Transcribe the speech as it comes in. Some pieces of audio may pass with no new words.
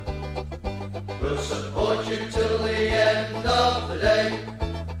We'll support you till the end of the day.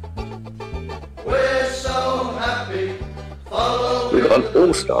 We're so happy. We've got an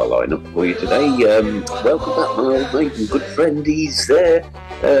all-star lineup for you today. Welcome back, my old mate and good friend. He's there.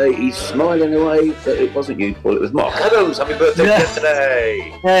 He's smiling away. It wasn't you, Paul. It was Mark Adams. Happy birthday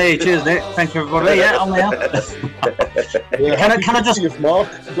yesterday. Hey, cheers, Nick. Thank you, everybody. Yeah, I'm here. Can I just... Mark,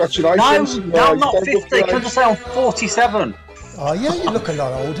 congratulations. No, I'm not 50. Can I just say I'm 47? Oh, yeah, you look a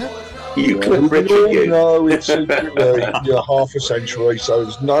lot older. You Cliff Richard, you. No, it's you're half a century, so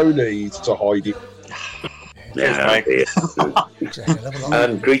there's no need to hide it. Yeah,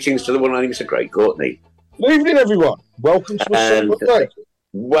 and greetings to the one and only Mr. Craig Courtney. Good evening, everyone. Welcome to a birthday.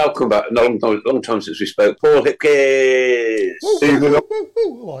 Welcome back. Long time since we spoke. Paul Hipkiss.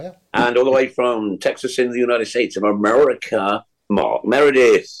 And all the way from Texas in the United States of America, Mark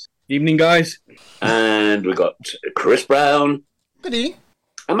Meredith. Evening, guys. And we got Chris Brown. Good evening.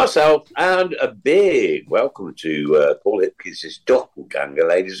 And myself, and a big welcome to Paul Hipkiss' doppelganger,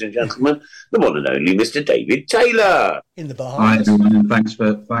 ladies and gentlemen, the one and only Mr. David Taylor. In the bar. Hi, everyone, and thanks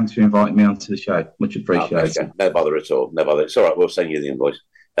for inviting me onto the show. Much appreciated. No bother at all. No bother. It's all right. We'll send you the invoice.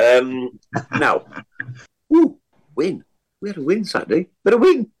 Now, win. We had a win Saturday. But a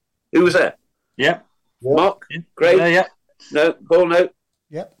win. Who was there? Yep. Mark? Craig? Yeah. No. Paul? No.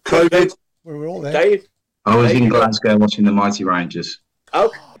 Yep. COVID? We were all there. Dave? I was in Glasgow watching the Mighty Rangers. Oh.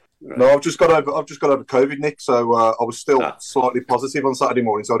 No, I've just got over COVID, Nick. So I was still slightly positive on Saturday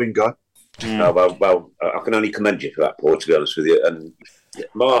morning, so I didn't go. Oh, well, I can only commend you for that, Paul, to be honest with you. And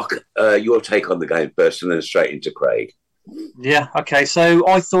Mark, your take on the game first, and then straight into Craig. Yeah. Okay. So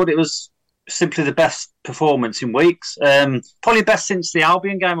I thought it was simply the best performance in weeks. Probably best since the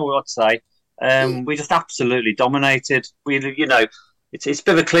Albion game, I would say. We just absolutely dominated. It's a bit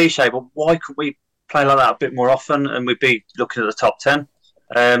of a cliche, but why couldn't we play like that a bit more often, and we'd be looking at the top 10?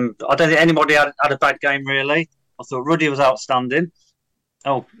 I don't think anybody had a bad game, really. I thought Ruddy was outstanding.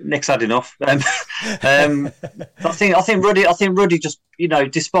 Oh, Nick's had enough. I think Ruddy just,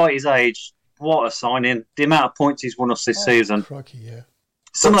 despite his age, what a signing. The amount of points he's won us this season. Crikey, yeah.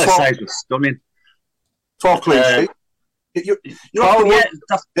 Some of those saves were stunning. 12 clean sheets.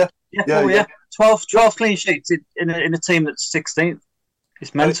 12 clean sheets in a team that's 16th.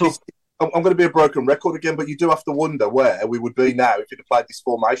 It's mental. I'm going to be a broken record again, but you do have to wonder where we would be now if you'd have played this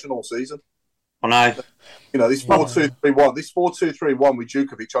formation all season. I know. This 4-2-3-1, this 4-2-3-1 with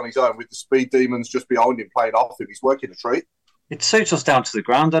Djukovic on his own, with the speed demons just behind him playing off him, he's working a treat. It suits us down to the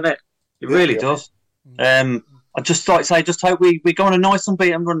ground, doesn't it? It really does. I just like to say, just hope we go on a nice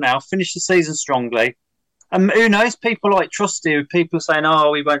unbeaten run now, finish the season strongly. And who knows, people like Trusty, people are saying, oh,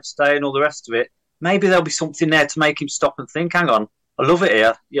 we won't stay and all the rest of it. Maybe there'll be something there to make him stop and think, hang on, I love it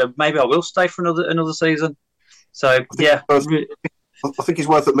here. Yeah, maybe I will stay for another season. So, yeah. I think he's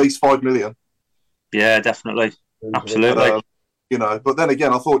worth at least 5 million. Yeah, definitely. Absolutely. But then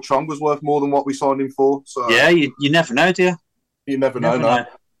again, I thought Chong was worth more than what we signed him for. So yeah, you never know, do you? You never know.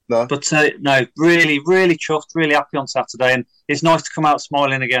 No. But no, really, really chuffed, really happy on Saturday, and it's nice to come out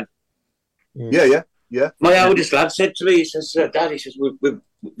smiling again. Yeah. My oldest lad said to me, he says, Dad, he says,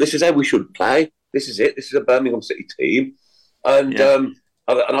 this is how we should play. This is it. This is a Birmingham City team. And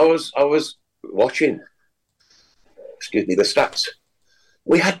I was watching, the stats.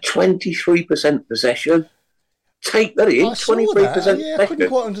 We had 23% possession. Take that in, 23% possession. I couldn't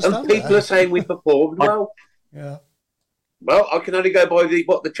quite understand and people are saying we performed well. Yeah. Well, I can only go by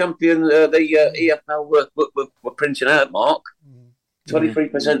the champion, the EFL were printing out, Mark.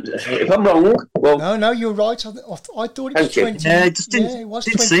 23%. If I'm wrong, well... No, you're right. I thought it was 20. Yeah, it just didn't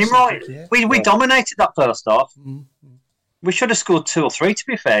seem right. Yeah. We dominated that first half. Mm-hmm. We should have scored 2 or 3, to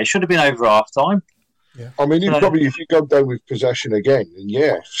be fair. It should have been over half-time. Yeah. I mean, if you go down with possession again,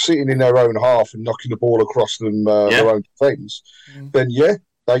 and sitting in their own half and knocking the ball across them their own defence, then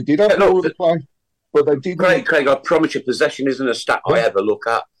they did have all the play. But they didn't. Craig, I promise you, possession isn't a stat I ever look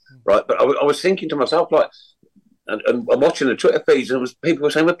at, right? But I was thinking to myself, and I'm watching the Twitter feeds, and people were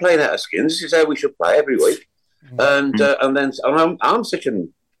saying, we're playing out of skins. This is how we should play every week. And then I'm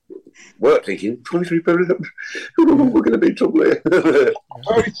sitting work thinking, 23%, we're going to be in trouble here.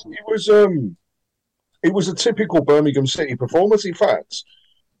 It was a typical Birmingham City performance. In fact,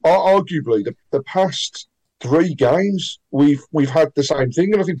 arguably the past 3 games we've had the same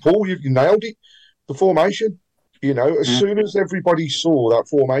thing, and I think Paul, you've nailed it. The formation, as soon as everybody saw that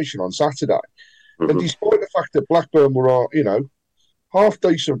formation on Saturday, and despite the fact that Blackburn were on, half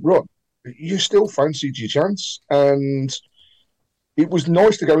decent run, you still fancied your chance, and it was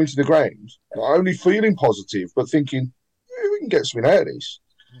nice to go into the ground, not only feeling positive, but thinking we can get something out of this.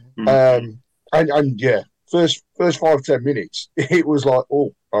 First 5-10 minutes, it was like,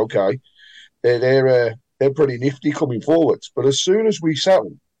 oh, okay. they're pretty nifty coming forwards. But as soon as we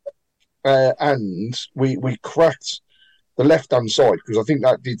settled and we cracked the left-hand side, because I think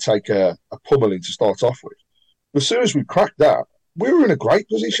that did take a pummeling to start off with. As soon as we cracked that, we were in a great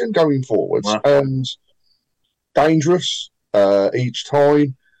position going forwards and dangerous each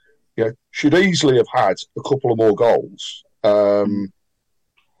time. Should easily have had a couple of more goals. I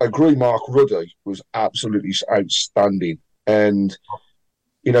agree, Mark Ruddy was absolutely outstanding. And,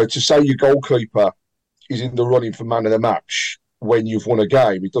 to say your goalkeeper is in the running for man of the match when you've won a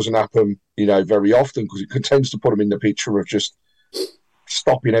game, it doesn't happen, very often, because it tends to put him in the picture of just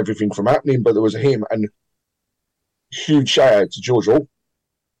stopping everything from happening. But there was him, and huge shout out to George Hall.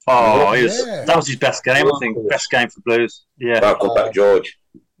 Oh, that was his best game, I think. Best game for Blues. Yeah. Welcome back, George.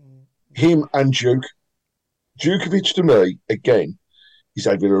 Him and Duke. Djukovic, to me, again, he's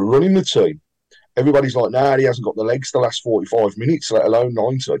able to run in the team. Everybody's like, he hasn't got the legs the last 45 minutes, let alone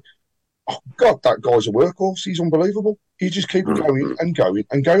 90. Oh, God, that guy's a workhorse. He's unbelievable. He just keeps going and going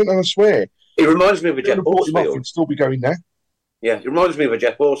and going, and I swear. He reminds me of a Jeff Horsfield. He'd still be going there. Yeah, it reminds me of a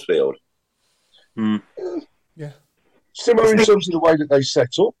Jeff Horsfield. Yeah. Similar in terms of the way that they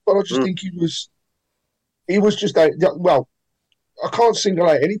set up, but I just think he was just well, I can't single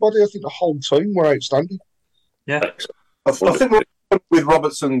out anybody. I think the whole team were outstanding. Yeah. I think with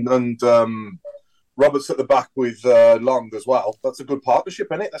Robertson and Roberts at the back with Long as well, that's a good partnership,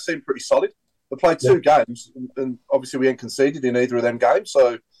 isn't it? They seem pretty solid. They played two games, and obviously we ain't conceded in either of them games,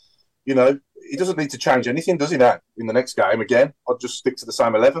 so, he doesn't need to change anything, does he, now, in the next game again? I'll just stick to the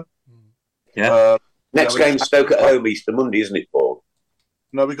same 11. Yeah. Next game's Stoke at home Easter Monday, isn't it, Paul?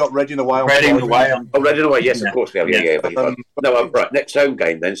 No, we got Reading away. Reading away. Reading away, yes, of course we have. Yeah. Right, next home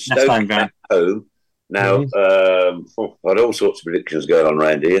game then. Stoke at home. Now, I've had all sorts of predictions going on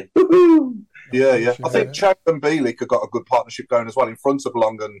around here. Yeah. I think Chad and Bielik have got a good partnership going as well in front of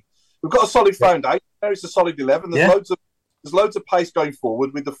Long, and we've got a solid foundation. It's a solid 11. There's loads of pace going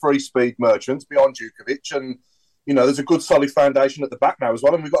forward with the free speed merchants beyond Djukovic, and there's a good solid foundation at the back now as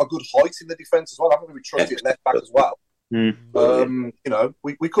well, and we've got a good height in the defence as well, haven't we? We trust it left back as well.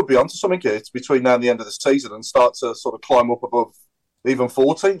 We could be onto something here. It's between now and the end of the season and start to sort of climb up above even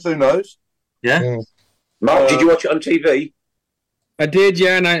 14th. Who knows? Yeah. Mark, did you watch it on TV? I did,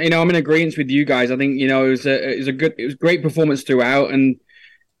 yeah, and I'm in agreement with you guys. I think it was a great performance throughout, and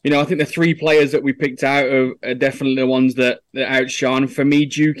I think the three players that we picked out are definitely the ones that outshone. For me,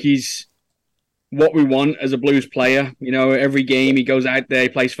 Dukey's what we want as a Blues player. Every game he goes out there, he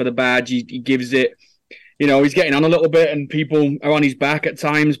plays for the badge, he gives it. He's getting on a little bit, and people are on his back at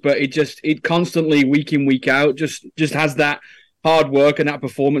times, but it constantly, week in, week out, just has that hard work and that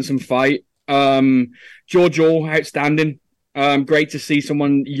performance and fight. George Hall, outstanding. Great to see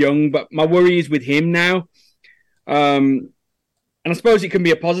someone young, but my worry is with him now. And I suppose it can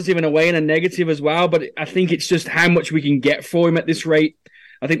be a positive in a way and a negative as well, but I think it's just how much we can get for him at this rate.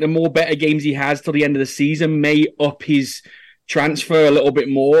 I think the more better games he has till the end of the season may up his transfer a little bit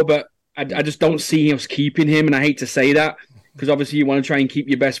more, but I just don't see us keeping him, and I hate to say that because obviously you want to try and keep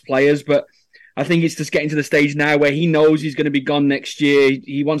your best players, but I think it's just getting to the stage now where he knows he's going to be gone next year.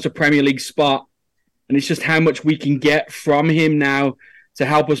 He wants a Premier League spot, and it's just how much we can get from him now to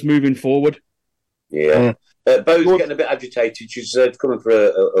help us moving forward. Yeah. Bo's getting a bit agitated. She's coming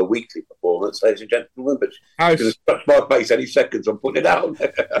for a weekly performance, ladies and gentlemen, but she's going to scratch my face any seconds. I'm putting it out.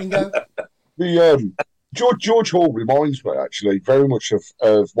 Bingo. George Hall reminds me, actually, very much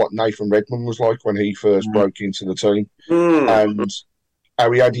of what Nathan Redmond was like when he first broke into the team, and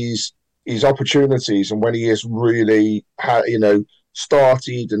how he had his opportunities, and when he has really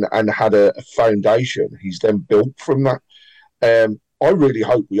started and had a foundation, he's then built from that. I really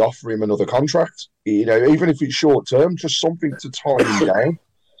hope we offer him another contract, even if it's short term, just something to tie him down.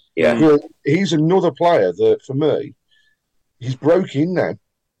 Yeah, he's another player that, for me, he's broke in now.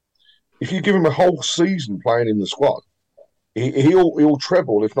 If you give him a whole season playing in the squad, he'll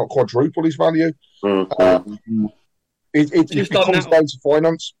treble, if not quadruple, his value. It comes down to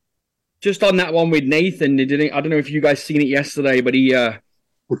finance. Just on that one with Nathan, I don't know if you guys seen it yesterday, but he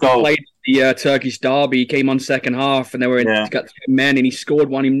played the Turkish derby. He came on second half, and they were got men, and he scored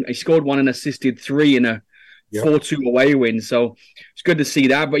one. He scored one and assisted three in a 4-2 away win. So it's good to see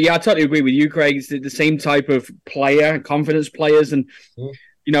that. But yeah, I totally agree with you, Craig. It's the same type of player, confidence players, and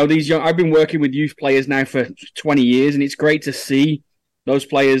these young. I've been working with youth players now for 20 years, and it's great to see those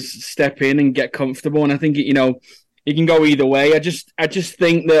players step in and get comfortable. And I think it can go either way. I just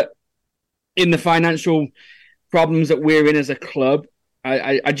think that in the financial problems that we're in as a club,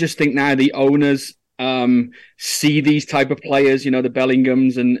 I just think now the owners see these type of players, the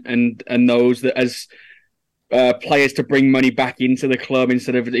Bellinghams and those that as players to bring money back into the club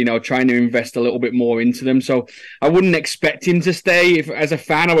instead of trying to invest a little bit more into them. So I wouldn't expect him to stay. If as a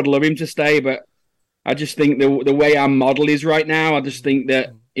fan, I would love him to stay, but I just think the way our model is right now, I just think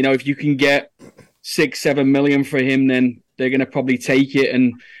that if you can get 6-7 million for him, then they're going to probably take it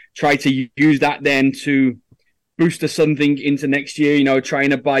and try to use that then to boost something into next year.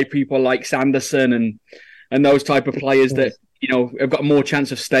 Trying to buy people like Sanderson and those type of players that have got more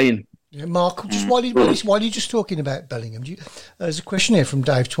chance of staying. Yeah, Mark, just while you're just talking about Bellingham, there's a question here from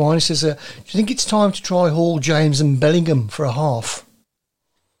Dave Twine. He says, do you think it's time to try Hall, James and Bellingham for a half?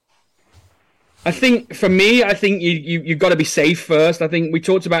 I think, for me, you've got to be safe first. I think we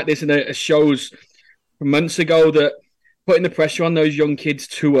talked about this in a shows months ago, that putting the pressure on those young kids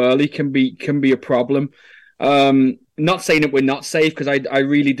too early can be a problem. Not saying that we're not safe, because I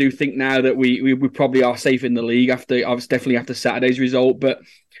really do think now that we probably are safe in the league definitely after Saturday's result, but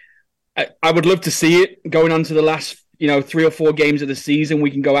I would love to see it going on to the last 3 or 4 games of the season. We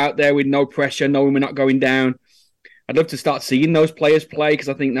can go out there with no pressure, knowing we're not going down. I'd love to start seeing those players play, because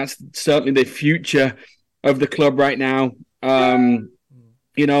I think that's certainly the future of the club right now. And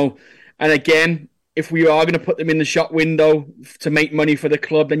again, if we are going to put them in the shop window to make money for the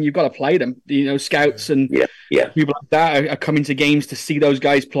club, then you've got to play them. Scouts and people like that are coming to games to see those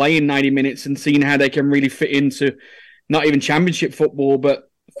guys play in 90 minutes and seeing how they can really fit into not even championship football, but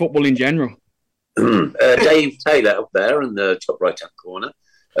football in general. Dave Taylor up there in the top right-hand corner.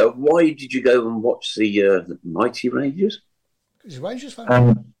 Why did you go and watch the Mighty Rangers? Is Rangers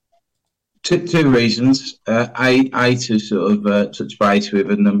fan? Two reasons. A to sort of touch base with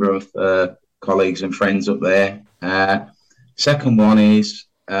a number of colleagues and friends up there. Second one is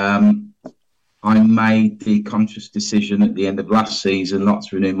I made the conscious decision at the end of last season not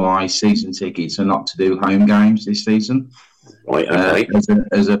to renew my season tickets and not to do home games this season. Right, okay.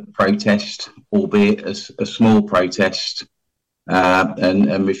 As a protest, albeit a small protest,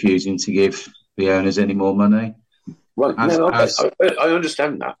 and refusing to give the owners any more money. Right, I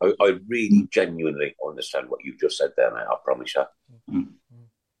understand that. I really genuinely understand what you've just said there, mate. I promise you.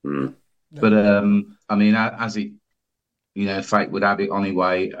 But I mean, as it, fate would have it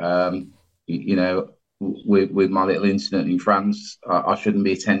anyway. With my little incident in France, I shouldn't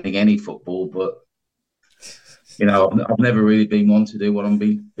be attending any football, but. I've never really been one to do what I'm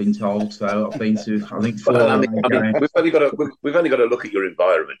being told. So I've been to, I think, 4. We've only got to look at your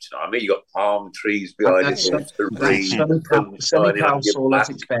environment. You've got palm trees behind it. Semi-council at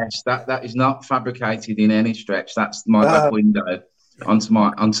its best. That is not fabricated in any stretch. That's my back window onto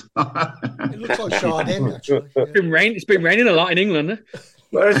my. It looks like Chardin, actually. Yeah. It's been raining a lot in England.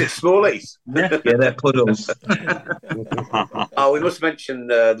 Where is it? Smallies? Yeah, they're puddles. We must mention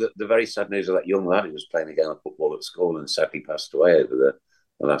the very sad news of that young lad who was playing a game of football at school and sadly passed away over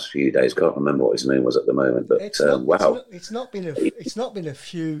the last few days. Can't remember what his name was at the moment, but wow. It's not been a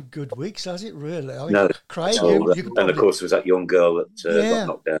few good weeks, has it? Really? No. Craig, and of course there was that young girl that got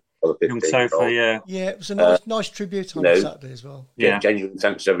knocked down. Young Sophie, yeah, it was a nice tribute on Saturday as well. Yeah, genuine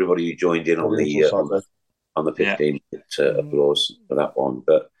thanks to everybody who joined in on the 15-minute applause for that one.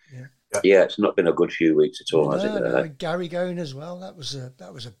 But it's not been a good few weeks at all, has it? No, Gary going as well. That was a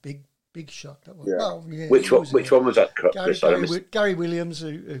big shock. That was. Yeah. Well, yeah, which one was that? Gary Williams,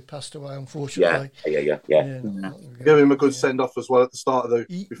 who passed away, unfortunately. Yeah. Give him a good send off as well at the start of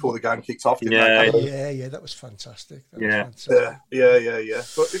before the game kicked off. Yeah, that was fantastic. Yeah. But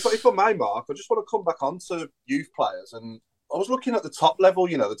if I may, Mark, I just want to come back on to youth players, and I was looking at the top level,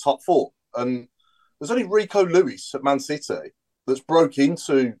 the top 4, and there's only Rico Lewis at Man City that's broke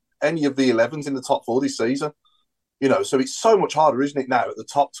into any of the 11s in the top 4 this season. So it's so much harder, isn't it, now at the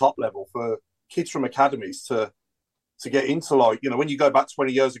top level for kids from academies to get into, when you go back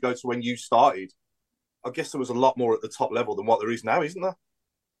 20 years ago to when you started, I guess there was a lot more at the top level than what there is now, isn't there?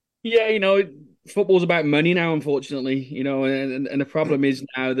 Yeah, football's about money now, unfortunately, and the problem is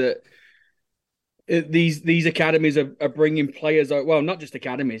now that these academies are bringing players out. Well, not just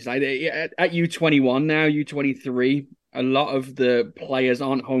academies. Like at U21 now, U23, a lot of the players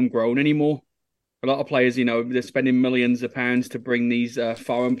aren't homegrown anymore. A lot of players, they're spending millions of pounds to bring these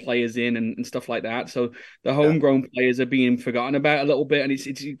foreign players in and stuff like that. So the homegrown players are being forgotten about a little bit, and it's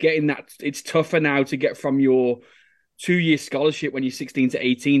getting that. It's tougher now to get from your 2-year scholarship when you're 16 to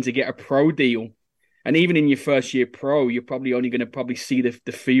 18 to get a pro deal, and even in your first year pro, you're probably only going to see the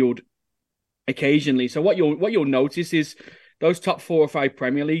field occasionally. So what you'll notice is those top 4 or 5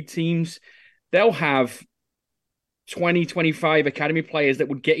 Premier League teams, they'll have 20, 25 academy players that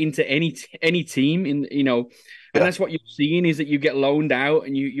would get into any team and that's what you're seeing is that you get loaned out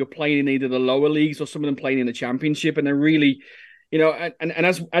and you're playing in either the lower leagues or some of them playing in the championship, and they're really, And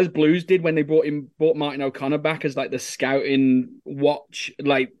as Blues did when they brought Martin O'Connor back as like the scouting watch,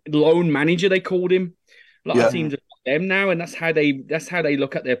 like loan manager, they called him. A lot of teams have got them now, and that's how they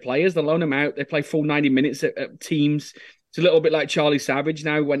look at their players. They loan them out. They play full 90 minutes at teams. It's a little bit like Charlie Savage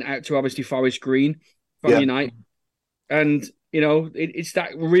now went out to obviously Forest Green from United, and it's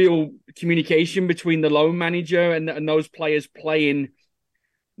that real communication between the loan manager and those players playing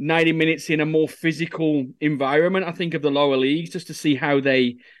 90 minutes in a more physical environment, I think, of the lower leagues, just to see how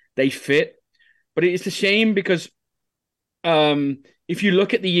they fit. But it's a shame because if you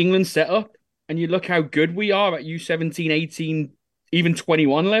look at the England setup and you look how good we are at U17, 18, even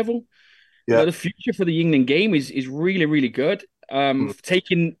 21 level, the future for the England game is really, really good.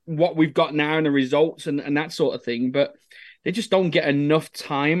 Taking what we've got now and the results and that sort of thing, but they just don't get enough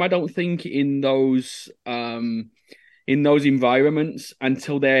time, I don't think, in those environments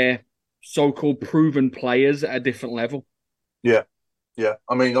until they're so-called proven players at a different level. Yeah.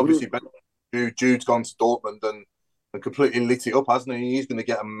 I mean, obviously, Jude's gone to Dortmund and completely lit it up, hasn't he? He's going to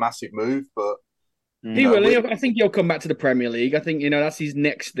get a massive move, but he will. I think he'll come back to the Premier League. I think that's his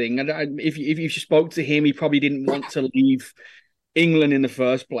next thing. And if you spoke to him, he probably didn't want to leave England in the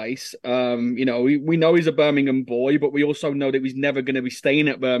first place. We know he's a Birmingham boy, but we also know that he's never going to be staying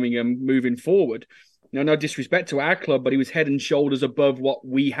at Birmingham moving forward. No disrespect to our club, but he was head and shoulders above what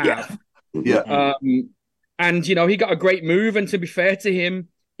we have. Yeah. And he got a great move. And to be fair to him,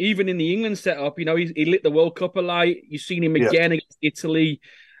 even in the England setup, he lit the World Cup alight. You've seen him again against Italy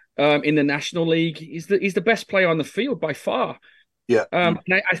in the National League. He's the best player on the field by far. Yeah. And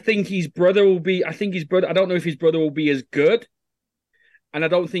I think his brother will be. I don't know if his brother will be as good, and I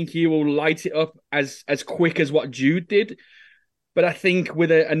don't think he will light it up as quick as what Jude did. But I think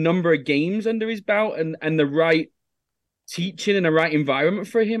with a number of games under his belt and the right teaching and the right environment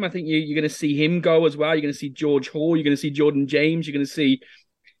for him, I think you're going to see him go as well. You're going to see George Hall. You're going to see Jordan James. You're going to see,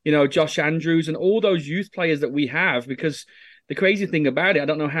 Josh Andrews and all those youth players that we have. Because the crazy thing about it, I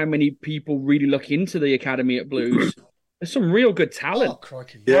don't know how many people really look into the academy at Blues. There's some real good talent. Oh,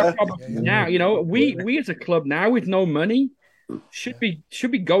 crikey. Yeah. Now, we as a club now with no money should be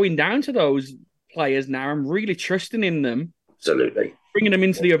going down to those players now and really trusting in them. Absolutely. Bringing them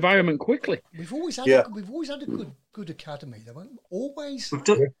into the environment quickly. We've always had a good academy. They weren't always. We've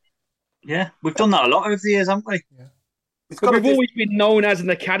done that a lot over the years, haven't we? Yeah. But we've always been known as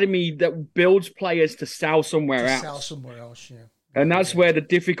an academy that builds players to sell somewhere else. Yeah. And that's where the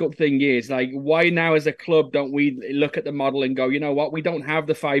difficult thing is. Like, why now as a club don't we look at the model and go, you know what, we don't have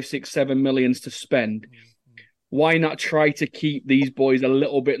the 5, 6, 7 millions to spend. Why not try to keep these boys a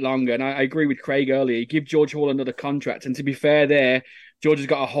little bit longer? And I agree with Craig earlier. Give George Hall another contract. And to be fair there, George has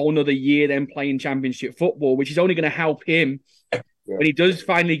got a whole nother year then playing championship football, which is only going to help him when he does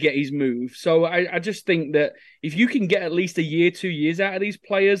finally get his move. So I just think that if you can get at least a year, 2 years out of these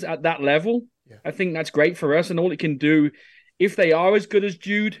players at that level, I think that's great for us. And all it can do, if they are as good as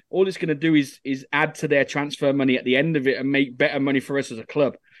Jude, all it's going to do is add to their transfer money at the end of it and make better money for us as a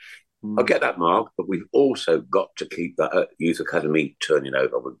club. I get that, Mark, but we've also got to keep that youth academy turning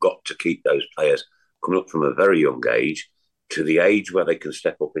over. We've got to keep those players coming up from a very young age to the age where they can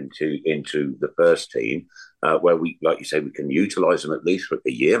step up into the first team, where we, like you say, we can utilise them at least for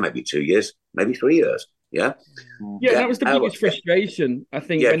a year, maybe 2 years, maybe 3 years. Yeah, that was the biggest frustration, I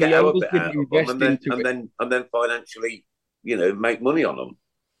think, when the others didn't invest into it. And then financially, make money on them.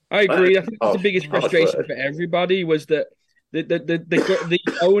 I agree. I think that's the biggest frustration for everybody was that the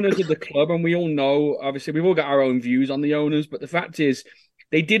owners of the club, and we all know, obviously, we've all got our own views on the owners, but the fact is,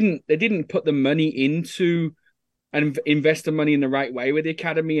 they didn't put the money into and invest the money in the right way with the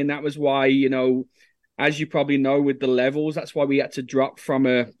academy, and that was why, as you probably know, with the levels, that's why we had to drop from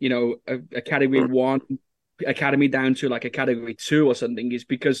a category 1 academy down to like a category 2 or something, is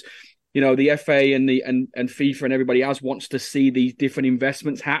because the FA and FIFA and everybody else wants to see these different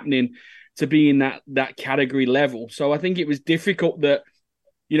investments happening to be in that category level. So I think it was difficult that,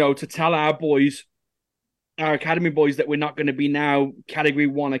 to tell our academy boys that we're not going to be now category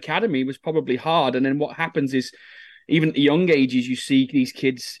 1 academy was probably hard. And then what happens is, even at the young ages, you see these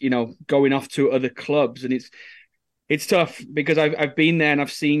kids, going off to other clubs, and it's tough because I've been there and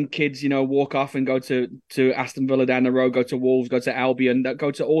I've seen kids, walk off and go to Aston Villa down the road, go to Wolves, go to Albion,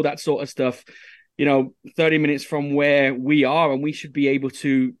 go to all that sort of stuff. 30 minutes from where we are, and we should be able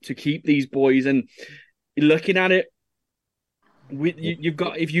to keep these boys. And looking at it, you've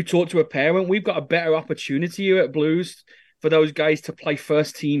got, if you talk to a parent, we've got a better opportunity here at Blues for those guys to play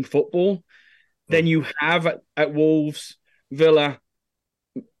first team football than you have at Wolves, Villa,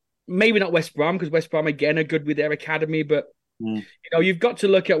 maybe not West Brom, because West Brom again are good with their academy, but You know, you've got to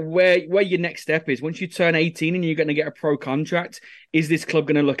look at where your next step is. Once you turn 18 and you're going to get a pro contract, is this club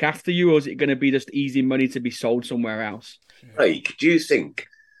going to look after you, or is it going to be just easy money to be sold somewhere else? Craig, do you think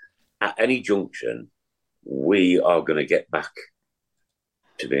at any junction we are going to get back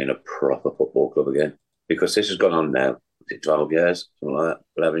to being a proper football club again? Because this has gone on now, is it 12 years, something like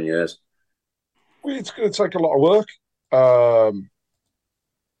that, 11 years? Well, it's going to take a lot of work.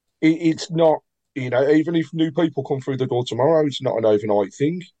 It's not, you know, even if new people come through the door tomorrow, it's not an overnight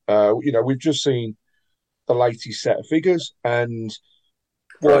thing. You know, we've just seen the latest set of figures, and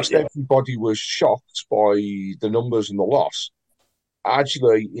whilst everybody was shocked by the numbers and the loss,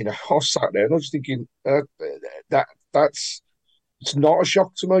 actually, you know, I sat there and I was thinking that's it's not a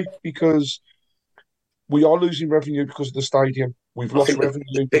shock to me, because we are losing revenue because of the stadium. We've lost revenue.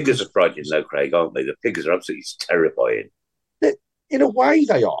 The figures are frightening, though, Craig, aren't they? The figures are absolutely terrifying. In a way,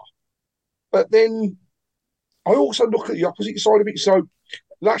 they are. But then I also look at the opposite side of it. So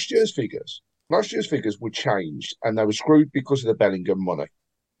last year's figures were changed, and they were screwed because of the Bellingham money.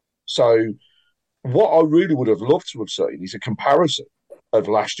 So what I really would have loved to have seen is a comparison of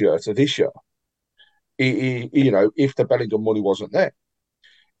last year to this year, you know, if the Bellingham money wasn't there.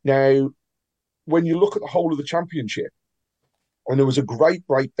 Now, when you look at the whole of the championship, and there was a great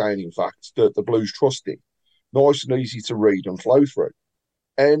breakdown, in fact, that the Blues Trust did, nice and easy to read and flow through.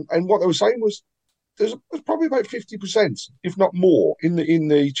 And what they were saying was there's probably about 50%, if not more, in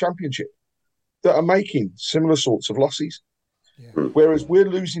the championship that are making similar sorts of losses. Yeah. Whereas we're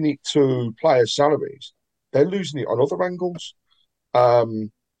losing it to players' salaries, they're losing it on other angles. You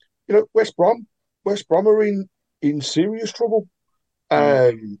know, West Brom are in serious trouble.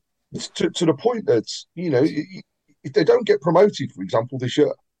 To the point that, you know, if they don't get promoted, for example, this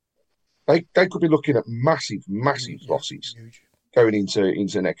year, they could be looking at massive losses going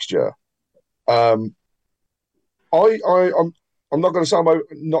into next year. I'm not going to say I'm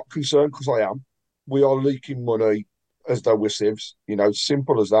not concerned, because I am. We are leaking money as though we're sieves. You know,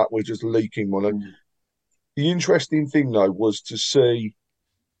 simple as that. We're just leaking money. The interesting thing, though, was to see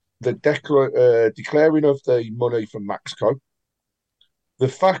the declaring of the money from Maxco. The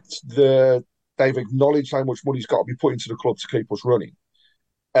fact that they've acknowledged how much money's got to be put into the club to keep us running.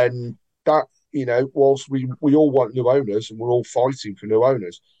 And that, you know, whilst we all want new owners and we're all fighting for new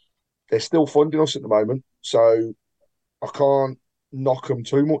owners, they're still funding us at the moment. So I can't knock them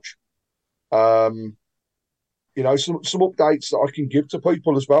too much. You know, some updates that I can give to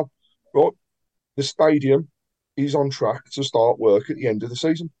people as well. Right, the stadium is on track to start work at the end of the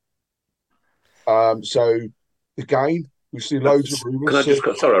season. So the game, we see loads of rumours.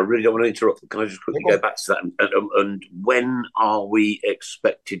 Sorry, I really don't want to interrupt. Can I just quickly go back to that? And when are we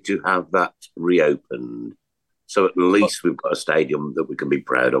expected to have that reopened? So at least we've got a stadium that we can be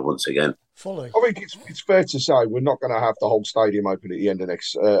proud of once again. Fully. I think it's fair to say we're not going to have the whole stadium open at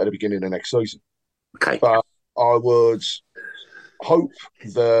the beginning of next season. Okay. But I would hope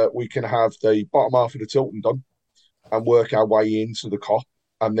that we can have the bottom half of the Tilton done and work our way into the COP,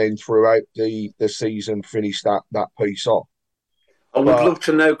 and then throughout the season finish that piece off. I would love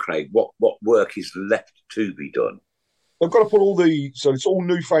to know, Craig, what work is left to be done. They've got to put so it's all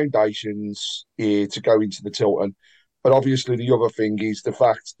new foundations here to go into the Tilton. But obviously the other thing is the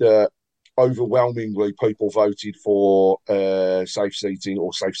fact that overwhelmingly people voted for safe seating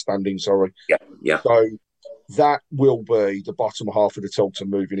or safe standing, sorry. Yeah. So that will be the bottom half of the Tilton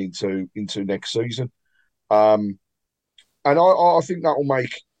moving into next season. And I think that will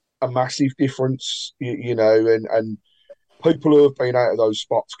make a massive difference, you know, and people who have been out of those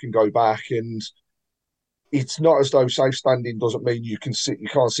spots can go back, and it's not as though safe standing doesn't mean you can't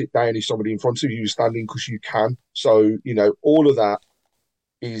sit down if somebody in front of you is standing, because you can. So, you know, all of that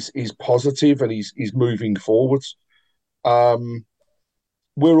is positive and is moving forwards.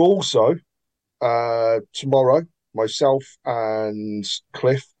 We're also tomorrow, myself and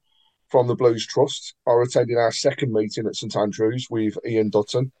Cliff from the Blues Trust are attending our second meeting at St Andrews with Ian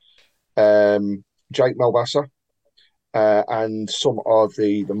Dutton, Jake Melbasser, and some of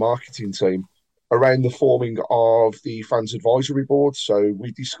the marketing team around the forming of the Fans Advisory Board. So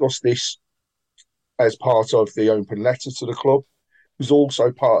we discussed this as part of the open letter to the club. It was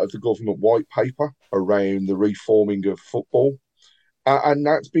also part of the government white paper around the reforming of football. And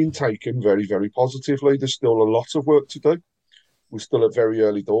that's been taken very, very positively. There's still a lot of work to do. We're still at very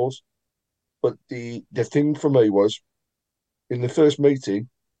early doors. But the thing for me was, in the first meeting,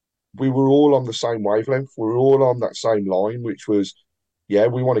 we were all on the same wavelength. We were all on that same line, which was, yeah,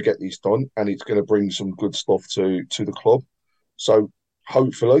 we want to get this done, and it's going to bring some good stuff to the club. So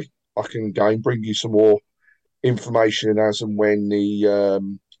hopefully I can again bring you some more information as and when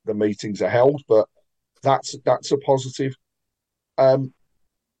the meetings are held. But that's a positive.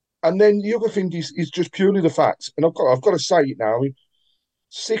 And then the other thing is just purely the fact, and I've got to say it now. I mean,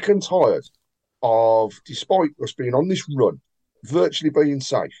 sick and tired of, despite us being on this run, virtually being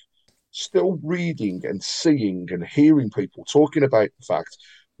safe, still reading and seeing and hearing people talking about the fact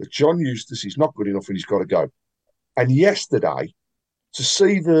that John Eustace is not good enough and he's got to go. And yesterday, to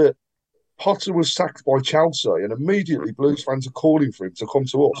see that Potter was sacked by Chelsea and immediately Blues fans are calling for him to come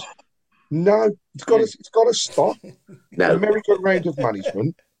to us. No, it's got to stop. No. The merry-go-round of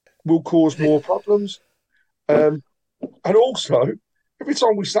management will cause more problems. And also, every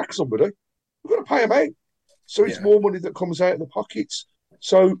time we sack somebody, we've got to pay them out. So it's more money that comes out of the pockets.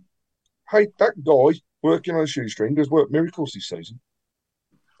 So, hey, that guy working on a shoestring has worked miracles this season.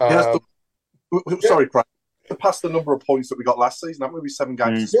 Sorry, Craig. To pass the number of points that we got last season, haven't we? 7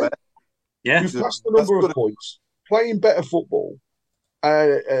 games to spare. Yeah. We've passed the number of points, playing better football.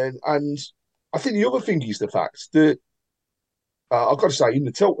 And I think the other thing is the fact that I've got to say, in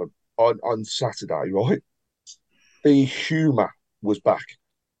the Tilton on Saturday, right, the humour was back.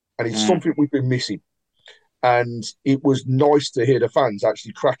 And it's something we've been missing. And it was nice to hear the fans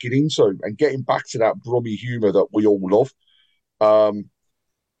actually cracking into and getting back to that Brummy humour that we all love. And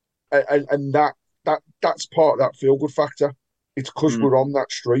that's part of that feel-good factor. It's because we're on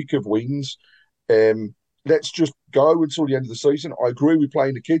that streak of wins. Let's just go until the end of the season. I agree with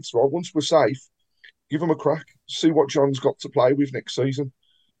playing the kids, right? Once we're safe, give them a crack. See what John's got to play with next season.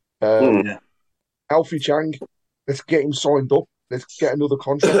 Alfie Chang, let's get him signed up. Let's get another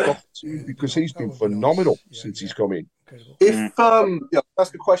contract off him because he's been phenomenal since he's come in. If that's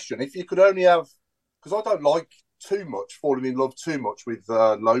the question. If you could only have, because I don't like falling in love too much with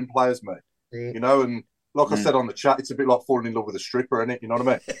loan players, mate. You know, and like I said on the chat, it's a bit like falling in love with a stripper, isn't it? You know what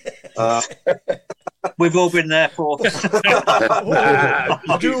I mean? We've all been there for. I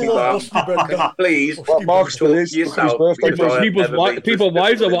do love Busty Bender. Please, Mark's still is. People's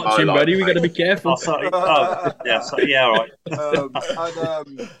wives are watching, buddy. We got to be careful. Sorry. All right.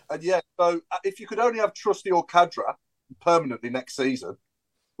 So if you could only have Trusty or Cadra permanently next season,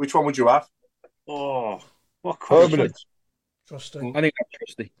 which one would you have? Oh, what permanent? Trusty. I think I'm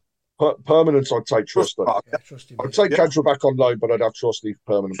Trusty. Permanent, I'd take Trusty. Trusty. I'd take Cadra back on loan, but I'd have Trusty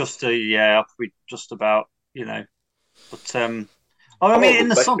permanent. Trusty, yeah, we just about, you know. But I mean, in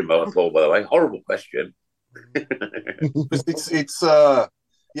the question, by the way, horrible question. it's I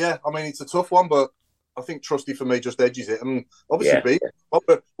mean, it's a tough one, but I think Trusty for me just edges it. And obviously,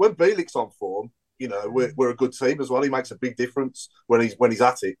 when Bielik's on form, you know, we're a good team as well. He makes a big difference when he's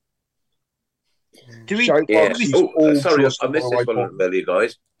at it. Do we? Sorry, I missed this one earlier,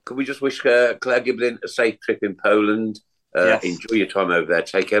 guys. Could we just wish Claire Giblin a safe trip in Poland? Enjoy your time over there.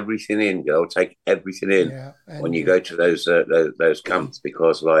 Take everything in, girl. Take everything in when you go to those camps,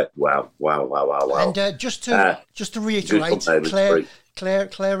 because, like, wow. And just to reiterate,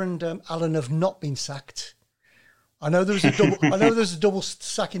 Claire and Alan have not been sacked. I know there was a double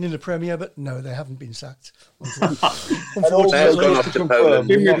sacking in the Premier, but no, they haven't been sacked. Unfortunately,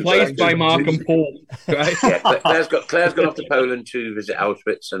 been replaced by Mark and Paul. Right? Claire's gone off to Poland to visit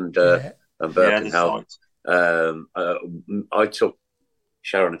Auschwitz and Birkenau. I took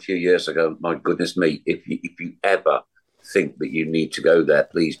Sharon a few years ago. My goodness me! If you ever think that you need to go there,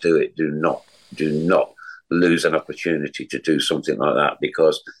 please do it. Do not lose an opportunity to do something like that,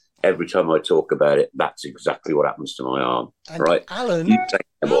 because every time I talk about it, that's exactly what happens to my arm. And right?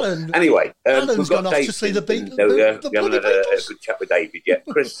 Anyway, Alan's gone off to see the beat. We haven't had a good chat with David yet.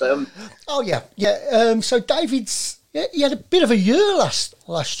 Chris? So David's... you had a bit of a year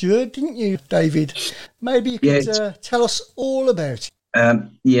last year, didn't you, David? Maybe you could tell us all about it.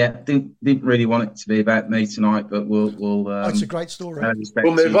 Didn't really want it to be about me tonight, but we'll. That's a great story.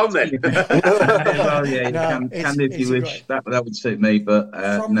 We'll move on then. Well, yeah, you can do if you wish. That would suit me, but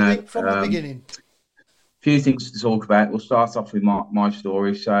from the beginning. A few things to talk about. We'll start off with my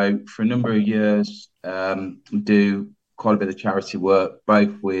story. So, for a number of years, we do quite a bit of charity work,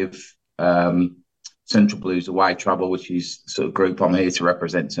 both with Central Blues Away Travel, which is the sort of group I'm here to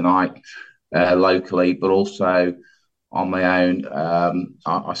represent tonight, locally, but also on my own.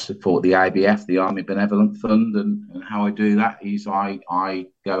 I support the ABF, the Army Benevolent Fund, and how I do that is I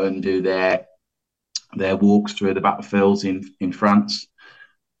go and do their walks through the battlefields in France,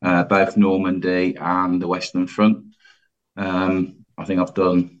 both Normandy and the Western Front. I think I've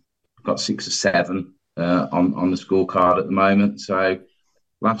got 6 or 7 on the scorecard at the moment. So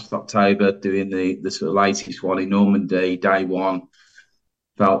last October, doing the sort of latest one in Normandy, day one,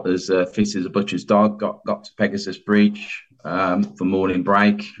 felt as fit as a butcher's dog. Got to Pegasus Bridge for morning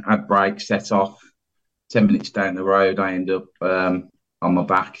break. Had break, set off. 10 minutes down the road, I end up on my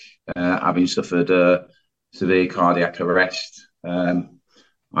back, having suffered a severe cardiac arrest. I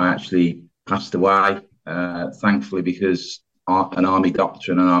actually passed away, thankfully, because an army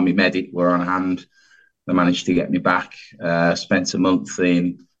doctor and an army medic were on hand. They managed to get me back. Spent a month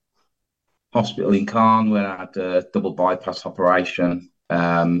in hospital in Caen where I had a double bypass operation.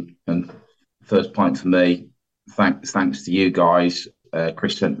 And first point for me, thanks to you guys.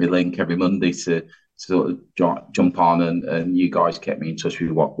 Chris sent me a link every Monday to sort of jump on, and you guys kept me in touch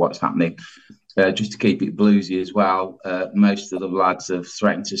with what's happening. Just to keep it bluesy as well, most of the lads have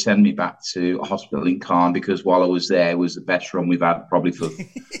threatened to send me back to a hospital in Caen because while I was there, it was the best run we've had probably for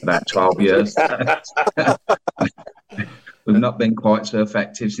about 12 years. We've not been quite so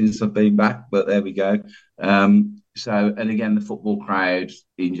effective since I've been back, but there we go. And again, the football crowd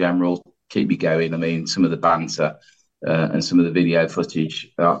in general keep me going. I mean, some of the banter and some of the video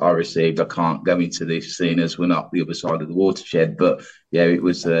footage I received, I can't go into this scene as we're not the other side of the watershed, but yeah, it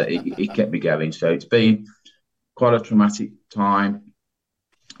was it kept me going. So it's been quite a traumatic time.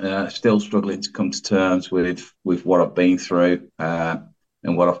 Still struggling to come to terms with what I've been through and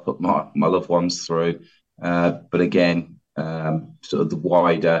what I've put my loved ones through. But again, sort of the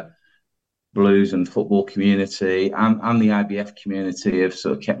wider blues and football community and the IBF community have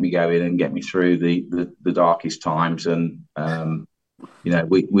sort of kept me going and get me through the darkest times. And you know,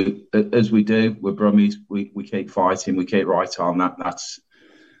 we as we do, we're Brummies. We keep fighting. We keep right on. That's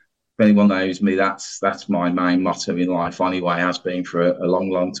if anyone knows me, that's my main motto in life. Anyway, has been for a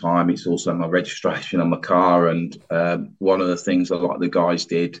long time. It's also my registration on my car. And one of the things a lot of the guys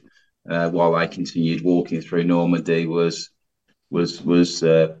did while they continued walking through Normandy was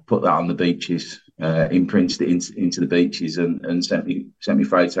put that on the beaches, imprinted it into the beaches, and sent me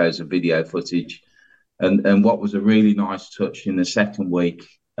photos of video footage. And what was a really nice touch in the second week,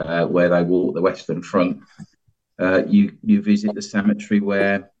 where they walked the Western Front, you visit the cemetery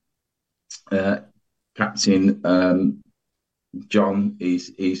where Captain John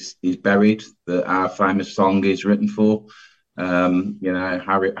is buried, that our famous song is written for. You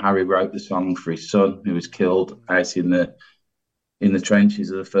know, Harry wrote the song for his son who was killed out in the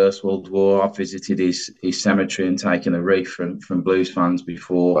trenches of the First World War. I've visited his cemetery and taken a wreath from blues fans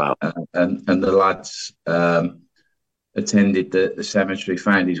before. Wow. And the lads attended the cemetery,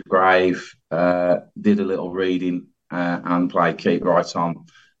 found his grave, did a little reading and played Keep Right On,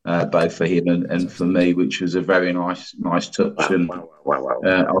 both for him and for me, which was a very nice touch. Wow, and wow.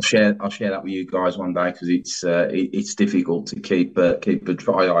 I'll share that with you guys one day because it's difficult to keep a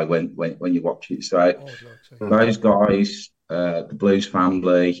dry eye when you watch it. So those guys, the Blues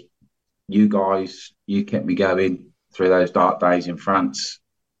family, you guys, you kept me going through those dark days in France.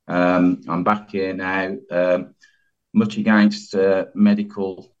 I'm back here now, much against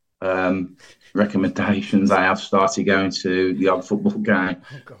medical recommendations. I have started going to the odd football game.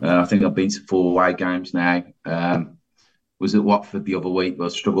 I think I've been to 4 away games now. Was at Watford the other week, but I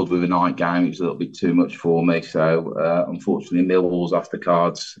struggled with a night game. It was a little bit too much for me. So unfortunately, Millwall's off the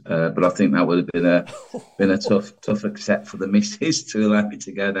cards. But I think that would have been a tough accept for the missus to allow me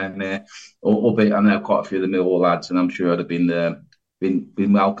to go down there. Albeit I know quite a few of the Millwall lads, and I'm sure I'd have been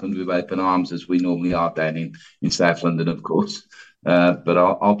welcomed with open arms as we normally are down in South London, of course. But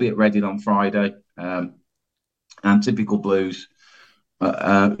I'll be at Reading on Friday. And typical Blues.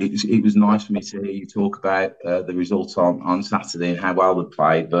 It was nice for me to hear you talk about the results on Saturday and how well they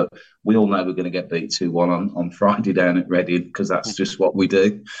played, but we all know we're going to get beat 2-1 on Friday down at Reading because that's just what we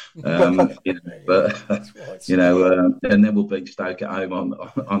do. And then we'll beat Stoke at home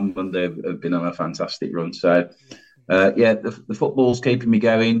on Monday. Have been on a fantastic run. So, the football's keeping me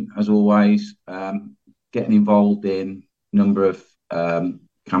going as always. Getting involved in a number of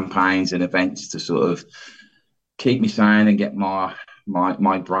campaigns and events to sort of keep me sane and get my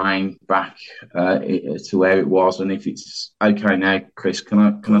brain back to where it was. And if it's okay now, Chris, can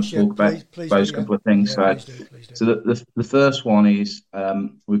I talk about those couple of things? Yeah, please do. So the first one is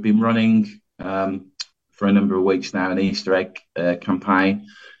we've been running for a number of weeks now an Easter egg campaign,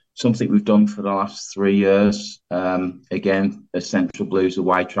 something we've done for the last 3 years. Again, Essential Blues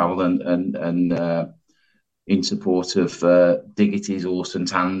away travel and in support of Diggity's or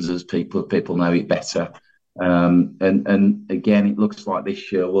St Anne's, as people know it better. And again, it looks like this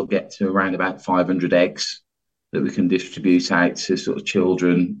year we'll get to around about 500 eggs that we can distribute out to sort of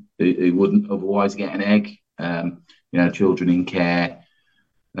children who wouldn't otherwise get an egg. Children in care,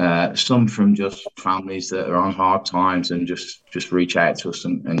 some from just families that are on hard times and just reach out to us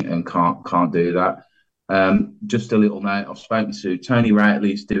and can't do that. Just a little note: I've spoken to Tony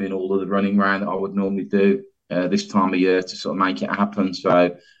Routley's doing all of the running around that I would normally do this time of year to sort of make it happen.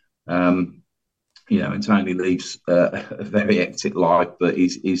 So. And Tony leads a very hectic life, but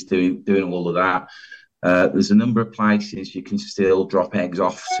he's doing all of that. There's a number of places you can still drop eggs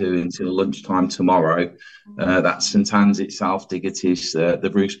off to until lunchtime tomorrow. That's St Anne's itself, Diggerty's,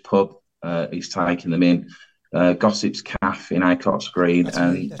 the Roost Pub is taking them in, Gossip's Cafe in Acott's Green,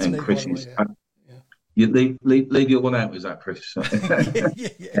 and Chris's. You leave your one out, was that, Chris?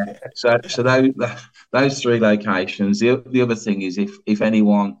 Yeah. So those three locations. The other thing is if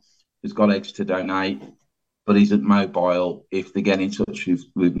anyone has got eggs to donate but isn't mobile, if they get in touch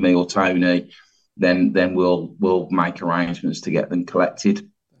with me or Tony, then we'll make arrangements to get them collected.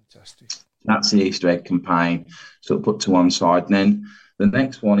 Fantastic. That's the Easter egg campaign, sort of put to one side. And then the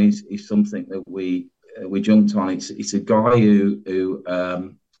next one is something that we jumped on. It's a guy who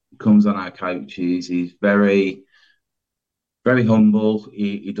comes on our coaches. He's very, very humble.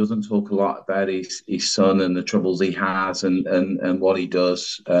 He doesn't talk a lot about his son and the troubles he has and what he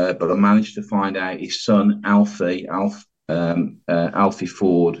does. But I managed to find out his son, Alfie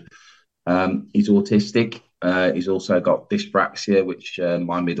Ford. He's autistic. He's also got dyspraxia, which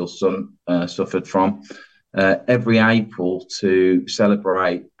my middle son suffered from. Every April, to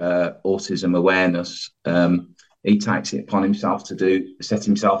celebrate autism awareness, he takes it upon himself to set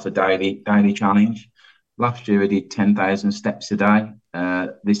himself a daily challenge. Last year, he did 10,000 steps a day.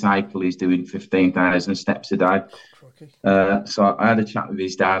 This April, he's doing 15,000 steps a day. So I had a chat with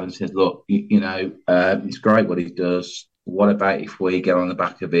his dad and said, look, it's great what he does. What about if we get on the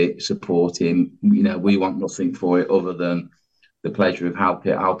back of it, support him? We want nothing for it other than the pleasure of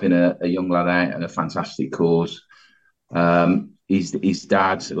helping a young lad out and a fantastic cause. His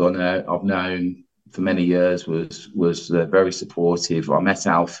dad, who I've known for many years, was very supportive. I met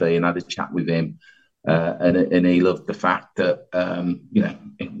Alfie and had a chat with him, and he loved the fact that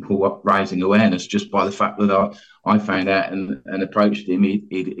raising awareness just by the fact that I found out and approached him.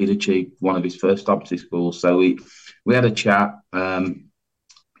 He'd achieved one of his first obstacles, so we had a chat.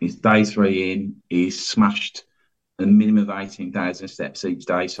 He's day 3 in. He's smashed a minimum of 18,000 steps each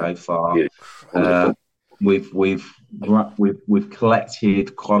day so far. Yeah. We've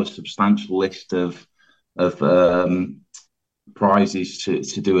collected quite a substantial list of prizes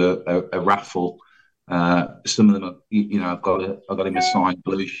to do a raffle. Some of them, I've got him a signed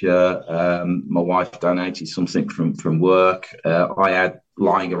blue shirt. My wife donated something from work. I had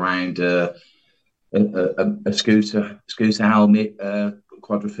lying around a scooter helmet,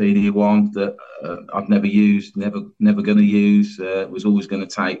 quadrophenia one that I've never used, never going to use. Was always going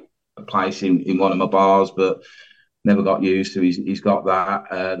to take a place in one of my bars, but never got used. So he's got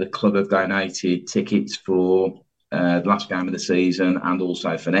that. The club have donated tickets for the last game of the season and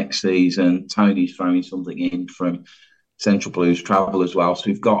also for next season. Tony's throwing something in from Central Blues Travel as well. So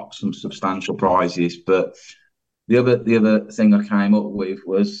we've got some substantial prizes. But the other thing I came up with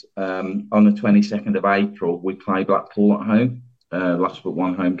was on the 22nd of April, we play Blackpool at home, last but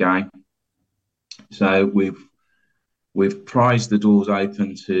one home game. So we've prized the doors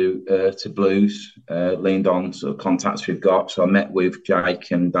open to Blues, leaned on sort of contacts we've got. So I met with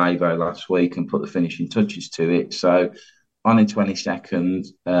Jake and Davo last week and put the finishing touches to it. So on the 22nd,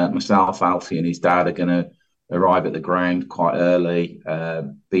 myself, Alfie and his dad are going to arrive at the ground quite early,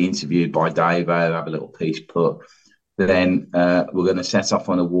 be interviewed by Davo, have a little piece put. Then we're going to set off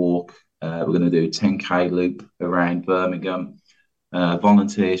on a walk. We're going to do a 10K loop around Birmingham.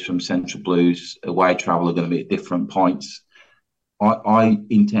 Volunteers from Central Blues away travel are going to be at different points. I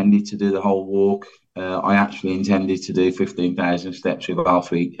intended to do the whole walk. I actually intended to do 15,000 steps with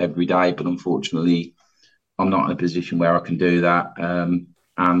Alfie every day, but unfortunately, I'm not in a position where I can do that.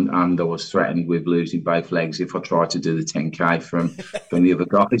 And I was threatened with losing both legs if I tried to do the 10K from the other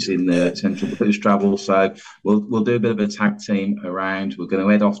guys in the Central Blues travel. So we'll do a bit of a tag team around. We're going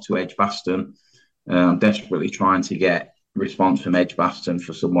to head off to Edgbaston. I'm desperately trying to get response from Edgbaston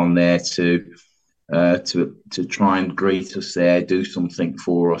for someone there to try and greet us there, do something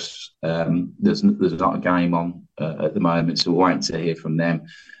for us. There's not a game on at the moment, so we're waiting to hear from them.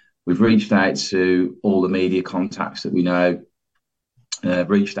 We've reached out to all the media contacts that we know.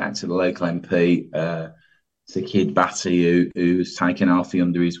 Reached out to the local MP, to Kid Batty, who's taken Alfie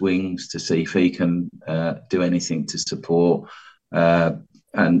under his wings to see if he can do anything to support. And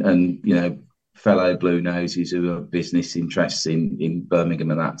fellow Blue Noses who have business interests in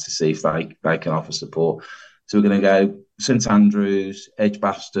Birmingham and that, to see if they can offer support. So we're going to go St Andrews,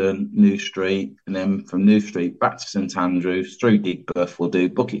 Edgbaston, New Street, and then from New Street back to St Andrews through Digbeth. We'll do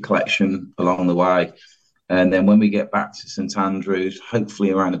bucket collection along the way. And then when we get back to St Andrews, hopefully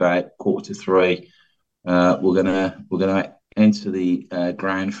around about 2:45, we're gonna enter the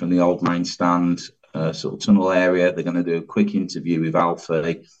ground from the old main stand, sort of tunnel area. They're going to do a quick interview with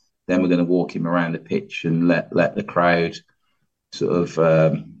Alfie. Then we're going to walk him around the pitch and let the crowd sort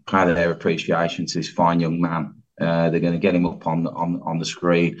of pay their appreciation to this fine young man. They're going to get him up on the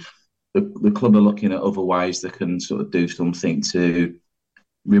screen. The club are looking at other ways they can sort of do something to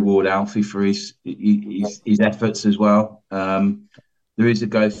reward Alfie for his efforts as well. There is a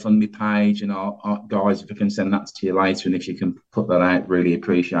GoFundMe page, and our guys, if I can send that to you later, and if you can put that out, really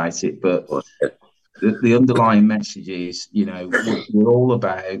appreciate it. But the underlying message is, we're all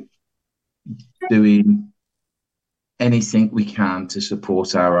about doing anything we can to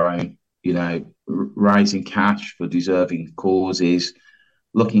support our own, raising cash for deserving causes,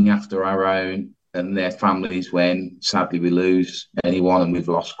 looking after our own and their families when, sadly, we lose anyone, and we've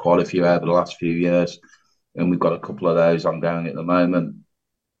lost quite a few over the last few years, and we've got a couple of those ongoing at the moment.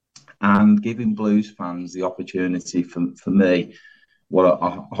 And giving Blues fans the opportunity, for me, what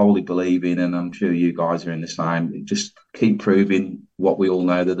I wholly believe in, and I'm sure you guys are in the same, just keep proving what we all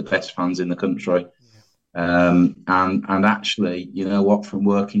know, they're the best fans in the country. And actually, you know what, from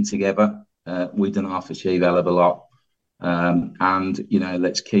working together, we don't have to achieve a hell of a lot.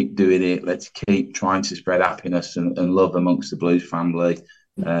 Let's keep doing it. Let's keep trying to spread happiness and love amongst the Blues family,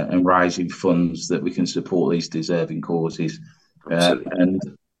 and raising funds that we can support these deserving causes.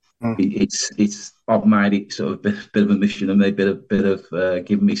 It's I've made it sort of a bit of a mission, and a bit of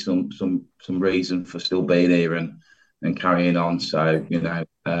giving me some reason for still being here and carrying on. So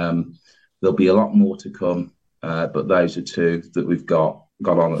there'll be a lot more to come, but those are two that we've got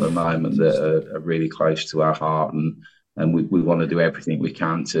on at the moment that are really close to our heart, and we want to do everything we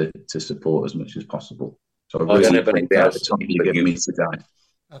can to support as much as possible. So I really appreciate the time you've given me today.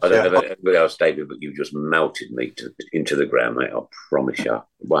 I don't know about anybody else, David, but you just melted me into the ground, mate. I promise you.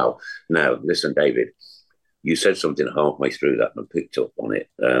 Wow. Now, listen, David, you said something halfway through that, and I picked up on it.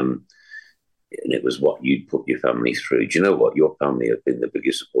 And it was what you'd put your family through. Do you know what? Your family have been the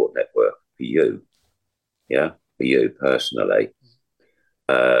biggest support network for you. Yeah, for you personally.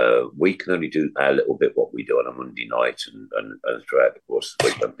 We can only do a little bit what we do on a Monday night and throughout the course of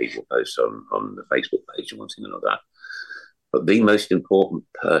the week when people post on the Facebook page and one thing and another. But the most important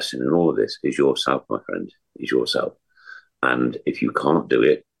person in all of this is yourself, my friend, is yourself. And if you can't do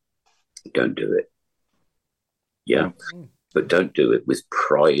it, don't do it. Yeah. But don't do it with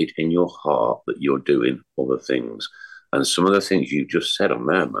pride in your heart that you're doing other things. And some of the things you just said on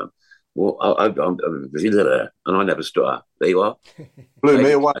there, man, well, I'm there, and I never stood up. There you are. Blew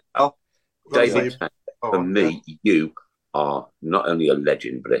me away. David, for me, you are not only a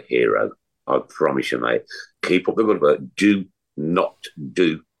legend, but a hero. I promise you, mate. Keep up the good work. Do not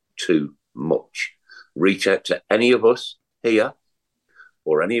do too much. Reach out to any of us here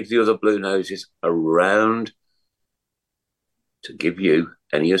or any of the other Blue Noses around to give you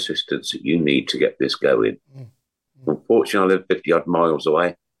any assistance that you need to get this going. Unfortunately, I live 50-odd miles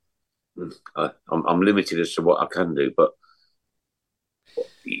away. I'm limited as to what I can do, but,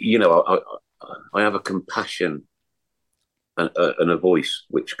 I have a compassion and a voice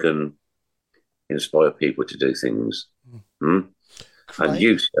which can inspire people to do things. And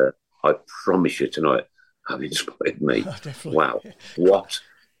you, sir, I promise you tonight, have inspired me. Wow, what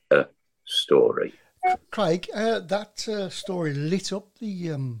a story. Craig, that story lit up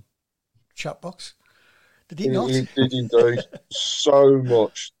the chat box. Did it not? It did indeed. So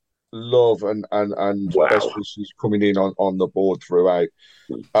much love and best wishes coming in on the board throughout.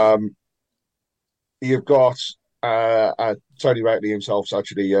 You've got Tony Rackley himself's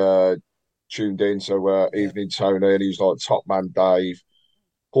actually tuned in, so evening Tony, and he's like top man Dave.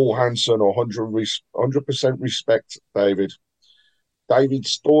 Paul Hanson, 100% respect, David.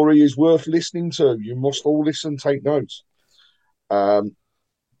 David's story is worth listening to. You must all listen, take notes.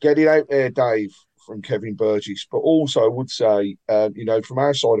 Get it out there, Dave, from Kevin Burgess. But also, I would say, from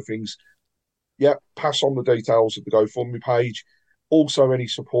our side of things, pass on the details of the GoFundMe page. Also, any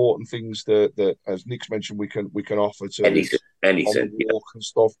support and things that as Nick's mentioned, we can offer to anything, walk and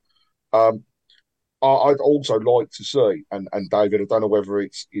stuff. I'd also like to see, and David, I don't know whether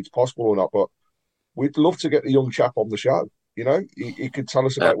it's possible or not, but we'd love to get the young chap on the show. He could tell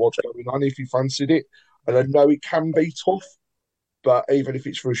us about what's going on if he fancied it. And I know it can be tough, but even if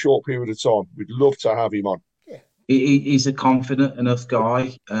it's for a short period of time, we'd love to have him on. Yeah. He's a confident enough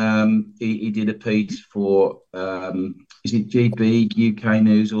guy. He did a piece for, is it GB UK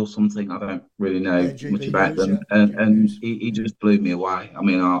News or something? I don't really know much about them. And he just blew me away. I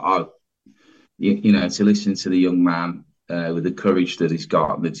mean, to listen to the young man with the courage that he's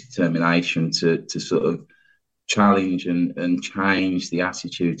got and the determination to sort of challenge and change the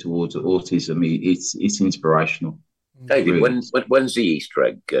attitude towards autism, it's inspirational. David, really. When's the Easter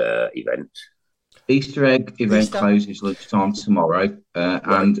egg event? Easter egg event Easter. closes lunchtime tomorrow,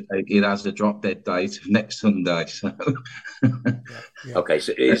 and it has a drop dead date of next Sunday. So, Okay,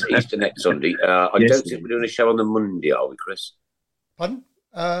 so it is Easter next Sunday. I don't think we're doing a show on the Monday, are we, Chris? Pardon?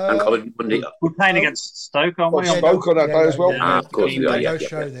 Bank holiday Monday. We're playing against Stoke, aren't we? Stoke on that day as well. Of course we are. No Yeah.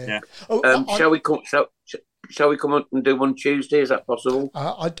 show there. Shall we come? Shall we come up and do one Tuesday? Is that possible?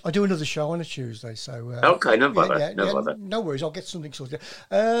 I do another show on a Tuesday, so okay, no bother. No worries. I'll get something sorted.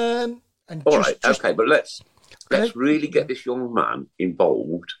 And all right, okay, but let's really get this young man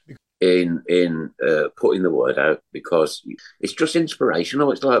involved in putting the word out, because it's just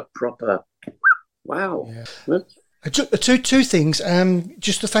inspirational. It's like proper. Wow. Yeah. Two things.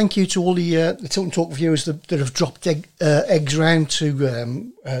 Just a thank you to all the Tilton Talk viewers that have dropped eggs round to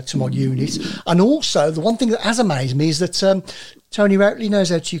my unit, and also the one thing that has amazed me is that Tony Routley knows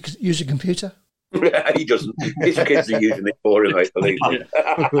how to use a computer. He doesn't. His kids are using it for him, I believe.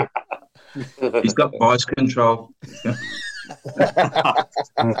 He's got voice control.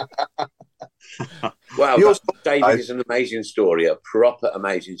 Wow, David is an amazing story, a proper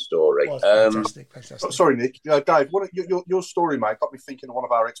amazing story. Fantastic. Sorry, Nick. Dave, your story, mate, got me thinking of one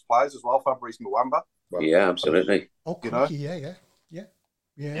of our ex-players as well, Fabrice Mwamba. Yeah, absolutely. Oh,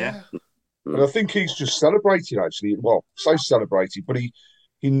 yeah. And I think he's just celebrated, actually. Well, so celebrated, but he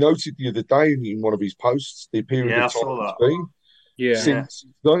noted the other day in one of his posts the period of time it's been since.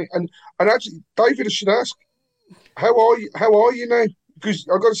 And actually, David, I should ask, how are you now? Because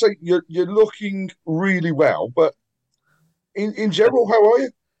I've got to say, you're looking really well, but in general, how are you?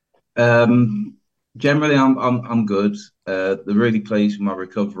 Generally, I'm good. They're really pleased with my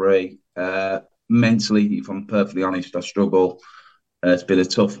recovery. Mentally, if I'm perfectly honest, I struggle. It's been a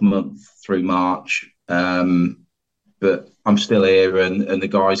tough month through March, but I'm still here, and the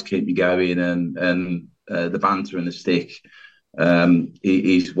guys keep me going, and the banter and the stick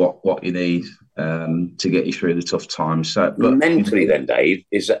is what you need to get you through the tough times. So, but mentally, then, Dave,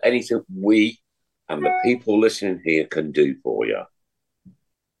 is there anything we and the people listening here can do for you?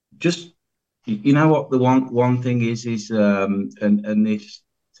 Just, you know what, the one thing is and this,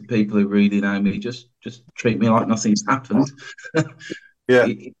 to people who really know me, just treat me like nothing's happened. Yeah.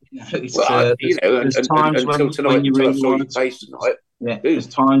 There's times when you really want to face tonight. Yeah, there's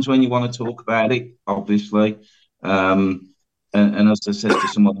times when you want to talk about it, obviously. And as I said to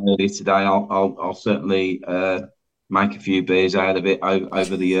someone earlier today, I'll certainly make a few beers out of it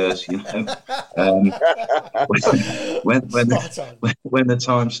over the years. You know, when the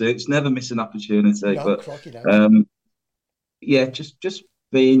time suits, never miss an opportunity. No, but just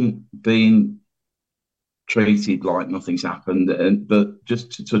being treated like nothing's happened. But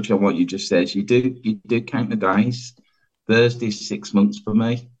just to touch on what you just said, you do count the days. Thursday's 6 months for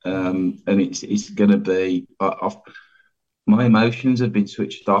me, and it's going to be my emotions have been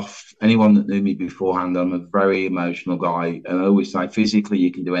switched off. Anyone that knew me beforehand, I'm a very emotional guy, and I always say physically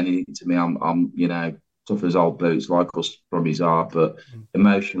you can do anything to me. I'm tough as old boots, like us probably are, but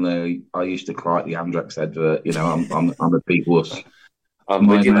emotionally, I used to cry at the Andrex advert. You know, I'm a big wuss. I'm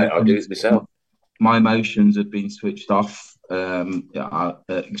with you, mate. I do it myself. My emotions have been switched off.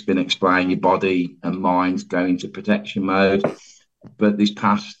 It's been explained, your body and mind go into protection mode. But this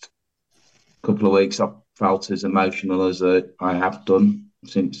past couple of weeks, I've felt as emotional as I have done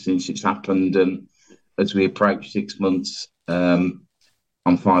since it's happened. And as we approach 6 months, I'm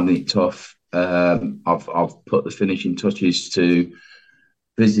finding it tough. I've put the finishing touches to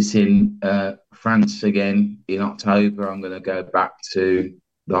visiting France again in October. I'm going to go back to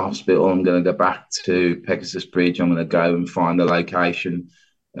the hospital. I'm going to go back to Pegasus Bridge. I'm going to go and find a location.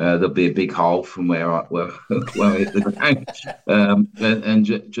 There'll be a big hole from where I hit the ground, and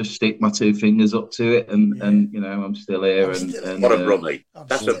just stick my two fingers up to it, and I'm still here. And what a brummy!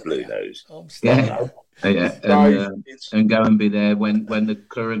 That's a blue nose. And go and be there when the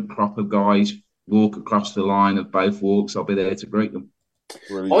current crop of guys walk across the line of both walks. I'll be there to greet them.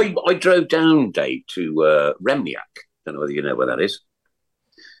 I drove down, Dave, to Remniak. Don't know whether you know where that is.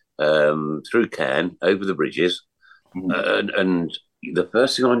 Through Cairn, over the bridges, and the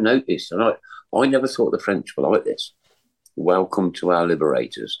first thing I noticed, and I never thought the French were like this. Welcome to our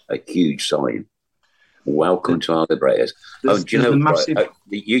liberators, a huge sign. Welcome to our liberators. Do you know, massive...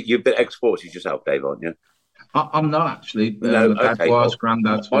 you've been ex-forces yourself, Dave, aren't you? I'm not actually. No, okay.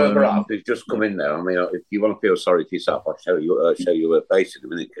 Granddad's. My other half has just come in there. I mean, if you want to feel sorry for yourself, I'll show you a face in a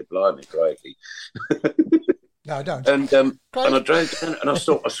minute. Blimey, crikey. No, don't. And I drove down and I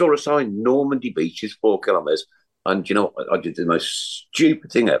saw a sign, Normandy Beach is 4 kilometres. And you know what? I did the most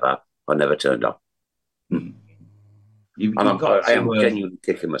stupid thing ever. I never turned up. I am genuinely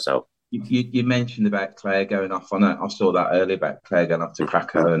kicking myself. You mentioned about Claire going off on it. I saw that earlier about Claire going off to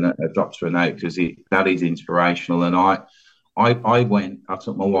Krakow and dropped her a note because that is inspirational. And I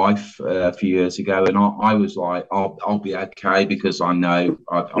took my wife a few years ago, and I was like, I'll be okay because I know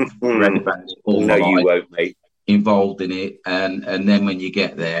I've read about it all my life. You won't, mate. Involved in it, and then when you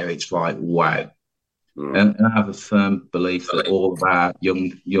get there, it's like wow. And I have a firm belief that all of our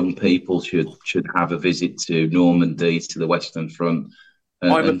young people should have a visit to Normandy, to the Western Front,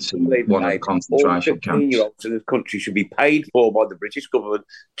 and to one of the concentration camps. 15-year-olds in this country should be paid for by the British government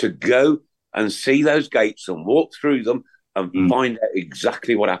to go and see those gates and walk through them and find out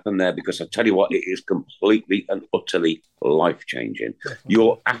exactly what happened there, because I tell you what, it is completely and utterly life-changing.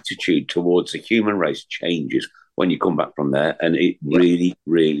 Your attitude towards the human race changes when you come back from there, and it really,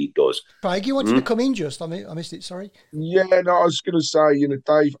 really does. Craig, you wanted to come in just? I missed it, sorry. Yeah, no, I was going to say,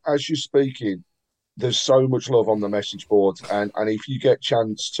 Dave, as you're speaking, there's so much love on the message board, and if you get a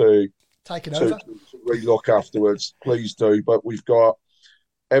chance to take it over, to re-look afterwards, please do. But we've got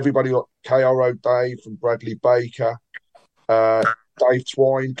everybody, got KRO Dave from Bradley Baker, Dave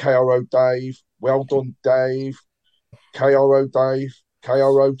Twine, KRO Dave, well done Dave, KRO Dave,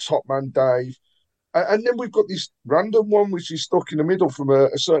 KRO Topman Dave. And then we've got this random one which is stuck in the middle from a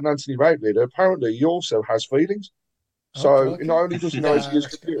certain Anthony Routley. Apparently, he also has feelings. So not only does he know his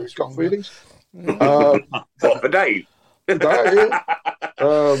computer, he's got feelings. What for Dave? But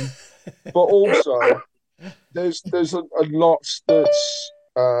also, there's a lot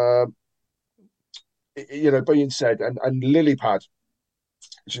that's being said, and Lilypad,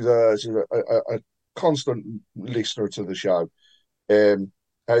 she's a constant listener to the show.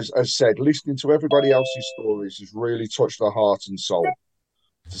 As said, listening to everybody else's stories has really touched their heart and soul.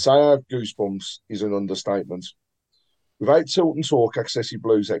 To say I have goosebumps is an understatement. Without Tilton Talk, Accessi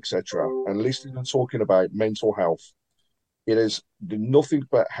Blues, etc., and listening and talking about mental health, it has done nothing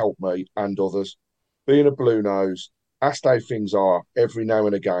but help me and others. Being a blue nose, asked how things are every now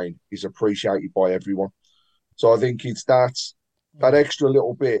and again is appreciated by everyone. So I think it's that extra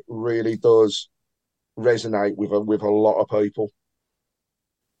little bit really does resonate with a lot of people.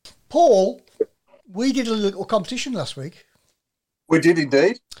 Paul, we did a little competition last week. We did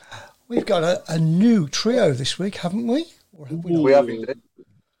indeed. We've got a new trio this week, haven't we? Or have we not? We have indeed.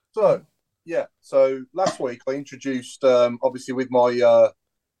 So, yeah. So last week I introduced, obviously with my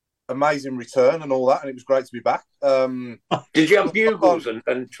amazing return and all that, and it was great to be back. Did you have bugles and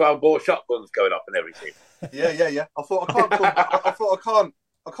 12-bore shotguns going up and everything? Yeah. I thought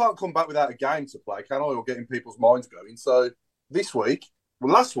I can't come back without a game to play, can I? Or getting people's minds going. So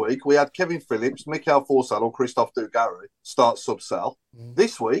last week we had Kevin Phillips, Mikael Forsell or Christophe Dugarry start sub-cell.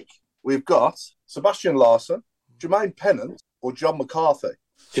 This week we've got Sebastian Larson, Jermaine Pennant or John McCarthy.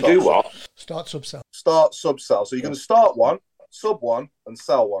 To do what? Start sub-cell. Start sub-cell. So you're going to start one, sub one and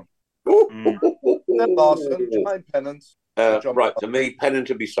sell one. Then Larson, Jermaine Pennant. Right, to me, Pennant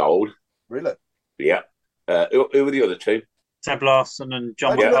to be sold. Really? Yeah. Who were the other two? Seb Larson and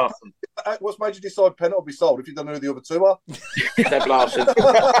John McCarthy. What's made you decide Pennant will be sold if you don't know who the other two are? Seb Larson.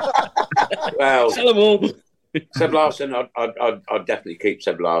 Well, sell them all. Seb Larson, I'd definitely keep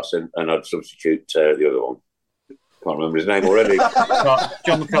Seb Larson, and I'd substitute the other one. Can't remember his name already.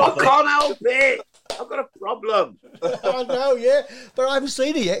 John McCarthy. I can't help it. I've got a problem. I know, yeah, but I haven't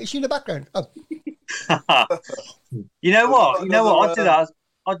seen it yet. Is she in the background? Oh. You know what? I'd do that.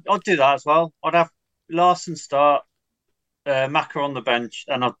 I'd do that as well. I'd have Larson start, Macca on the bench,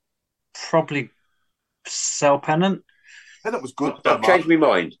 and I'd probably sell Pennant. Pennant was good. I've changed my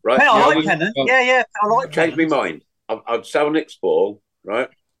mind, right? Hey, I like Pennant. Yeah, I like I've changed my mind. I'd sell Nick Spall, right?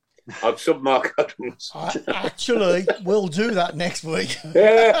 I'd sub Mark Adams. Actually, we'll do that next week.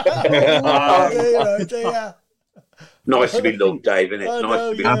 Yeah. Nice to be loved, Dave, isn't it?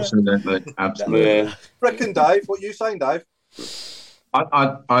 Nice to be Absolutely. Reckon, Dave, what are you saying, Dave?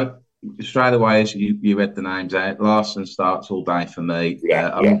 I straight away as you read the names out, Larson starts all day for me.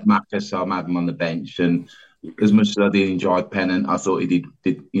 I love Macca, so I'm having him on the bench. And as much as I did enjoy Pennant, I thought he did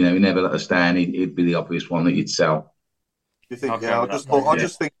he never let us down. He'd be the obvious one that you'd sell. You think? Okay, I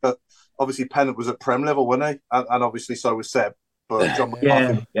just think that obviously Pennant was at Prem level, wasn't he? And obviously so was Seb. But John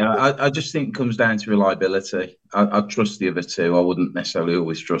McCarthy. I just think it comes down to reliability. I trust the other two. I wouldn't necessarily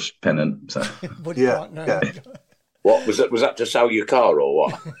always trust Pennant. So. What was that? Was that to sell your car or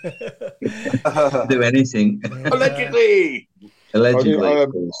what? Do anything. Allegedly.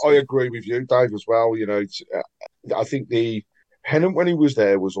 I agree with you, Dave, as well. I think the Pennant when he was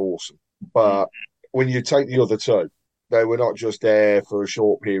there was awesome, but when you take the other two, they were not just there for a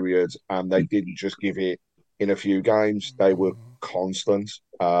short period, and they didn't just give it in a few games. They were constant.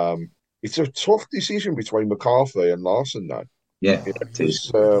 It's a tough decision between McCarthy and Larson, though. Yeah, it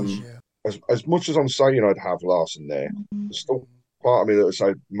is. as much as I'm saying I'd have Larson there, there's still part of me that would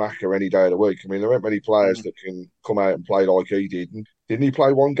say Macca any day of the week. I mean, there aren't many players that can come out and play like he did. And didn't he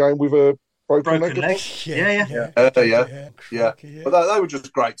play one game with a broken leg? Yeah. But they were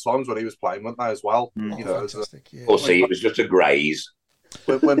just great times when he was playing, weren't they, as well? You know, it was just a graze.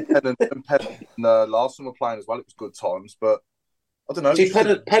 When Penn and Larson were playing as well, it was good times. But I don't know. See,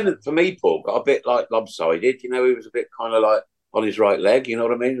 Pennant for me, Paul, got a bit like lopsided. You know, he was a bit kind of like on his right leg. You know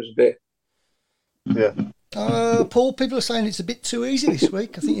what I mean? It was a bit. Yeah. Paul, people are saying it's a bit too easy this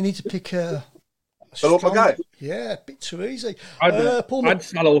week. I think you need to pick a game. Yeah, a bit too easy. I'd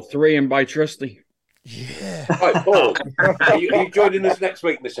sell all three and buy Trusty. Yeah. Right, Paul, are you joining us next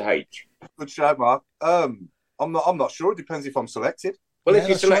week, Mr. H? Good shout, Mark. I'm not sure. It depends if I'm selected. Well, if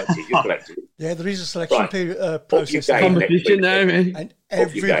you're selected, you're selected. Yeah, there is a selection period, process. Competition now, man. And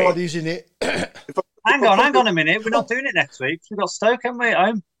everybody's in it. Hang on a minute. We're not doing it next week. We've got Stoke, haven't we, at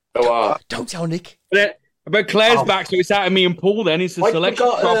home? Don't tell Nick. But Claire's back, so it's out of me and Paul then. It's a selection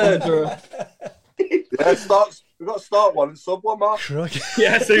problem. We've got to start one and sub one, Mark.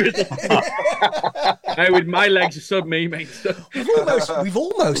 Yeah, seriously. With my legs are sub me, mate. We've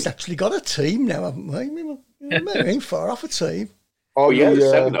almost actually got a team now, haven't we? We ain't far off a team. Oh, yeah,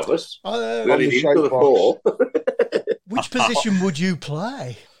 there's 7 of us. We only need another 4. Which position would you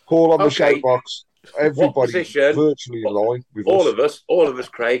play? Paul on the shape box. Everybody virtually in line with all of us,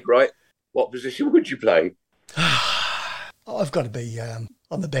 Craig, right? What position would you play? I've got to be on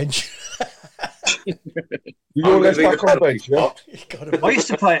the bench. You're left back on the bench, yeah? I used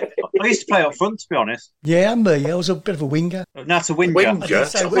to play up front, to be honest. Yeah, I was a bit of a winger. No, it's a winger.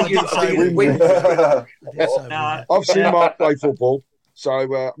 I've seen Mark play football. So,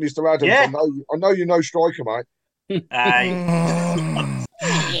 Mr. Adams, I know you know striker, mate.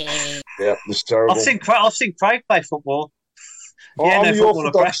 Yeah, it's terrible. I've seen Craig play football. I'm the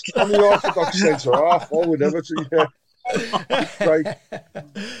orthodox centre half. I would never see. Craig.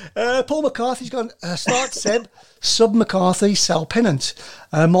 Paul McCarthy's gone start Seb, sub McCarthy, sell Pennant.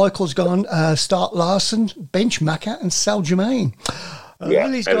 Michael's gone start Larson, bench Macca, and sell Jermaine.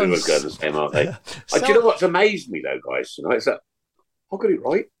 Everyone's going the same, aren't they? Do you know what's amazed me though, guys? Tonight is that I got it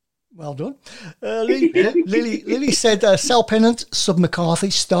right. Well done. Lily said sell Pennant, sub McCarthy,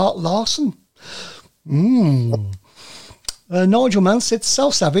 start Larson. Nigel Mann said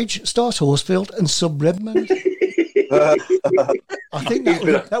sell Savage, start Horsfield, and sub Redmond. I think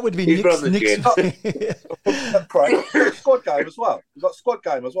that would be Nick's. Craig, squad game as well. We've got squad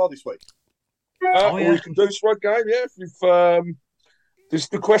game as well this week. We can do squad game, yeah. This is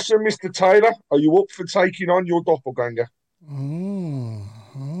the question, Mr. Taylor. Are you up for taking on your doppelganger?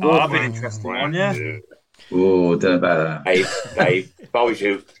 That'd be an interesting one, yeah. Oh, don't know about that. Dave, if I was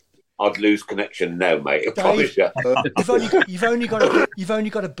you, I'd lose connection now, mate. I promise you. You've only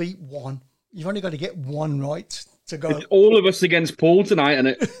got to beat one. You've only got to get one right to go. It's all of us against Paul tonight, isn't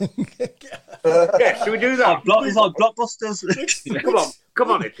it? Yeah, should we do that? It's like blockbusters.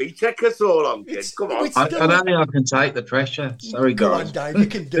 Come on, Icky. Take us all on, kid. Come on. I don't think I can take the pressure. Sorry, guys. Come on, Dave. You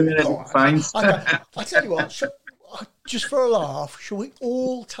can do it. Fine. I tell you what, just for a laugh, shall we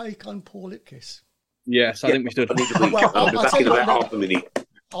all take on Paul Ipkiss? Yes, I think we should. I'll be back in about half a minute.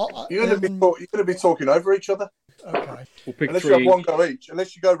 You're going to be talking over each other. Okay. We'll pick unless 3 you have one go each.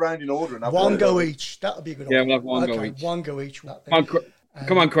 Unless you go round in order and have one go each. That would be a good. Yeah, we'll have one go each. One go each.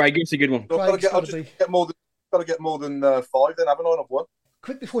 Come on, Craig. Give us a good one. I've got to get more than 5. Then haven't I? I've won.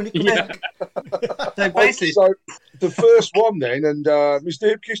 Quick before Nick comes back. So the first one then, and Mr.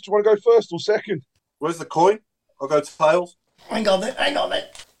 Hipkiss, do you want to go first or second? Where's the coin? I'll go tails. Hang on then.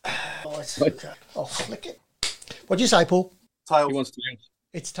 I'll flick it. What do you say, Paul? Tails. He wants tails.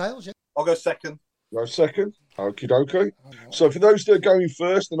 It's tails, yeah. I'll go second. Go second. Okie dokie. So for those that are going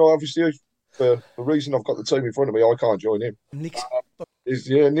first, and obviously for the reason I've got the team in front of me, I can't join him. Nick's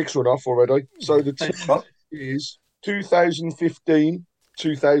run off already. So the team is 2015,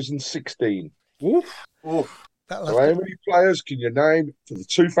 2016. Oof. So how many players can you name for the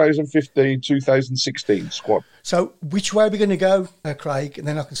 2015-2016 squad? So which way are we going to go, Craig? And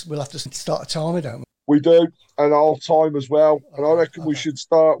then we'll have to start a timer, don't we? We do, and our time as well. And I reckon we should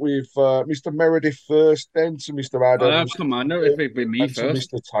start with Mr. Meredith first, then to Mr. Adams. Oh, come on, no, it'd be me first.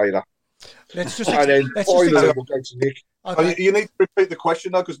 To Mr. Taylor. Let's just and then finally we'll go to Nick. Okay. You need to repeat the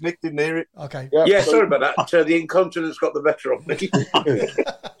question though, because Nick didn't hear it. Okay. Yeah, sorry about that. The incontinence got the better of me.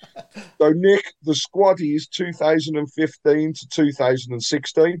 So, Nick, the squad is 2015 to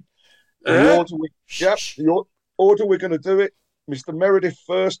 2016. The order we're going to do it. Mr. Meredith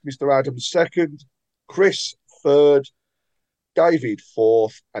first, Mr. Adams second, Chris third, David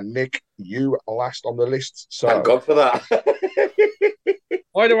fourth, and Nick, you are last on the list. So, thank God for that.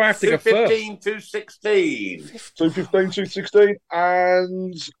 Why do I have to go first? 2:15, 2:16. 2:15, 2:16,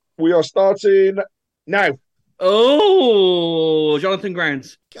 and we are starting now. Oh, Jonathan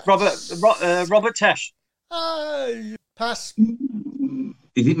Grounds. Robert Tesh. Pass.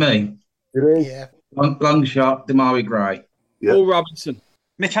 Is it me? It is. Yeah. Long shot, Damari Gray. Yeah. Paul Robinson.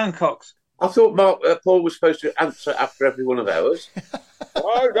 Mitch Hancock. I thought Paul was supposed to answer after every one of ours.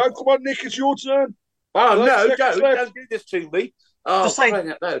 Oh, no, come on, Nick, it's your turn. Oh, no, Seconds don't left. do this to me. Oh, Just say-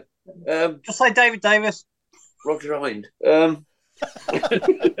 crying out loud. Just say David Davis. Roger Hind. Oh,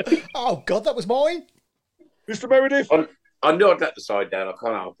 God, that was mine. Mr. Meredith. I knew I'd let the side down. I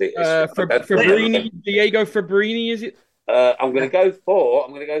can't help it. Fabrini, Diego Fabrini, is it? I'm going to go for.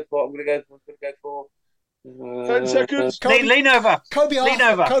 10 seconds. Lean over. Kobe Lean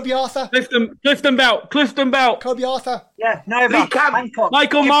Arthur. over. Kobe Arthur. Clifton Belt. Kobe Arthur. Yeah, Nova. Lee Camp. Hancock.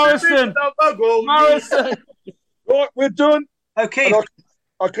 Michael Morrison. Morrison. Right, we're done. Okay. And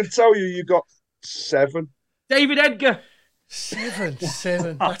I can tell you got 7. David Edgar. 7.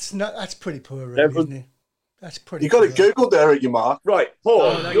 That's pretty poor, really, 7. isn't it? That's pretty. You got it poor. googled there at your mark. Right, Paul.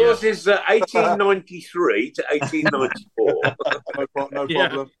 Oh, no, yours is 1893 to 1894. No Yeah.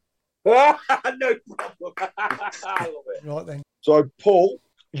 problem. No problem. I love it. Right then. So, Paul,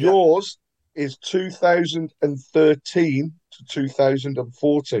 yours is 2013 to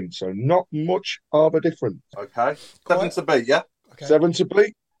 2014. So, not much of a difference. Okay. 7 to beat, yeah? Okay. 7 to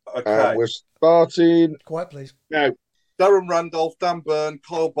beat. Okay. We're starting Quiet, please. now. Darren Randolph, Dan Byrne,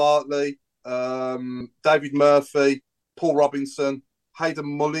 Kyle Bartley, David Murphy, Paul Robinson,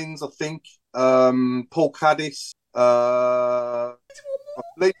 Hayden Mullins, I think, Paul Caddis,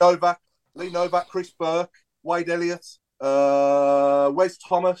 Lee Novak, Chris Burke, Wade Elliott, Wes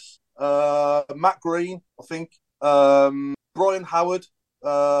Thomas, Matt Green, I think, Brian Howard. Who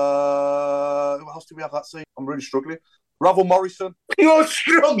else did we have that season? I'm really struggling. Ravel Morrison. You're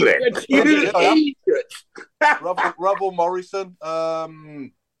struggling. You idiot. Ravel Morrison.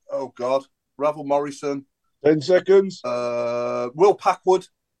 Oh God, Ravel Morrison. 10 seconds. Will Packwood.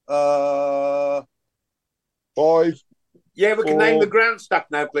 5. Yeah, we can 4, name the ground staff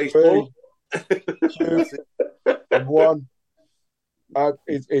now, please, 3, Paul. 2, and 1.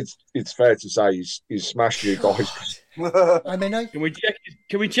 It's fair to say he's smashed you guys. I mean, Can we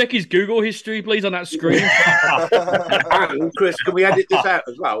check his Google history, please, on that screen? And Chris, can we edit this out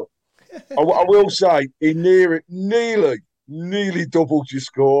as well? I will say he nearly doubled your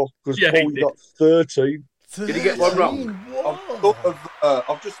score because Yeah, Paul he got 13. Did he get one wrong?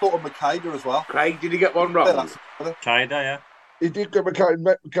 I've just thought of Makeda as well. Craig, did he get one wrong? Kaida, yeah. He did get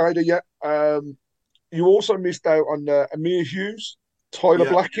Makeda, yeah. You also missed out on Amir Hughes, Tyler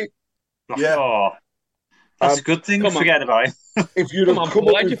Yeah. Blackett. Yeah. Oh, that's a good thing to forget about him. If you'd have come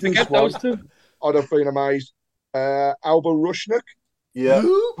up Why'd you with this forget one, those two? I'd have been amazed. Alba Rushnick, Yeah.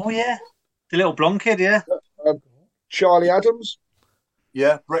 Oh, yeah. The little blonde kid, yeah. Charlie Adams,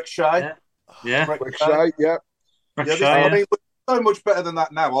 Yeah. Brett Shea. Yeah. Brett Rick Shea. Shea, yeah. I mean, we're so much better than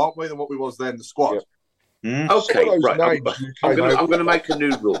that now, aren't we, than what we was then, the squad? Yeah. Okay, Some of those right. names you I'm came out going to make a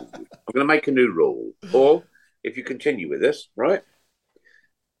new rule. I'm going to make a new rule. Paul, if you continue with this, right?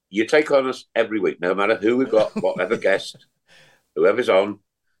 You take on us every week, no matter who we've got, whatever guest, whoever's on,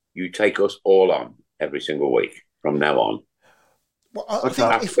 you take us all on every single week from now on. Well, I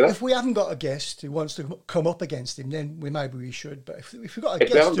think if we haven't got a guest who wants to come up against him, then maybe we should. But if we've got a If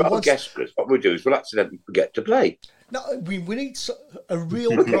we guest haven't who got wants, a guest, Chris, what we'll do is we'll accidentally forget to play. no, we need a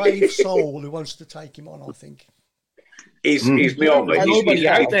real brave soul who wants to take him on. I think. He's me on. There's nobody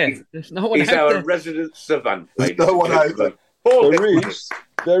out there. There's no one He's out our there. resident savant. There's no one out there. Paul,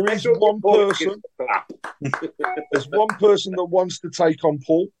 There is one person. There's one person that wants to take on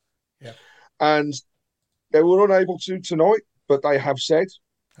Paul. Yeah. And they were unable to tonight, but they have said,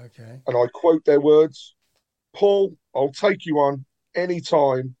 Okay. and I quote their words, Paul, I'll take you on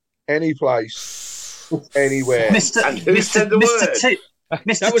anytime, any place, anywhere. Mr. T.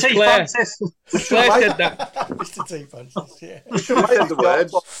 That was T. Claire. Francis. Claire said that. Mr. T. Francis, yeah. We should make the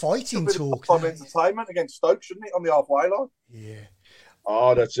words. Fighting talk. Time entertainment against Stoke, shouldn't it, on the halfway line? Yeah.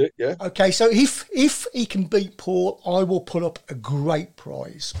 Oh, that's it, yeah. Okay, so if he can beat Paul, I will put up a great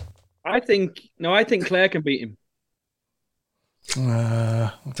prize. I think Claire can beat him.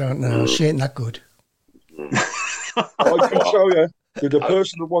 I don't know. She ain't that good. I can tell you that the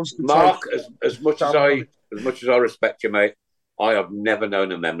person that wants to Mark, take as much as I respect you, mate, I have never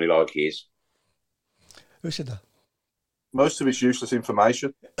known a memory like his. Who said that? Most of it's useless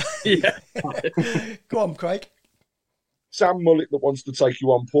information. Yeah. Go on, Craig. Sam Mullet that wants to take you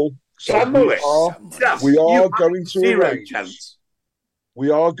on, Paul. So Sam Mullet? We are You going have to zero arrange. chance. We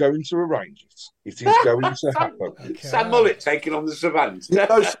are going to arrange it. It is going to happen. Okay. Sam Mullet taking on the Savants. Do you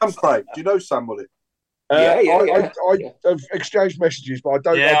know Sam Craig? Do you know Sam Mullet? I have exchanged messages, but I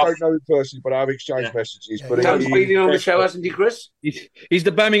don't know him personally, but I have exchanged messages. But Sam's been on the show, hasn't he, Chris? He's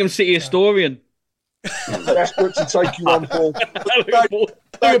the Birmingham City historian. Desperate to take you on, Paul.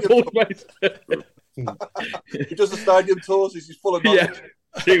 He does the stadium tours. He's full of knowledge.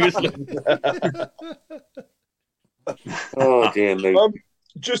 Yeah, seriously. Oh dear me.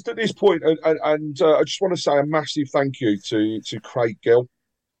 Just at this point, and I just want to say a massive thank you to Craig Gill.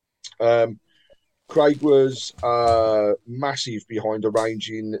 Craig was massive behind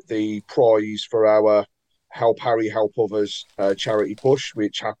arranging the prize for our Help Harry, Help Others charity push,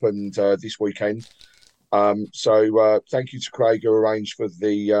 which happened this weekend. So thank you to Craig, who arranged for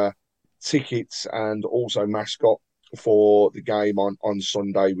the tickets and also mascot for the game on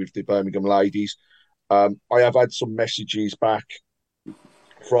Sunday with the Birmingham ladies. I have had some messages back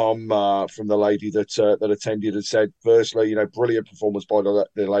from the lady that attended and said, firstly, brilliant performance by the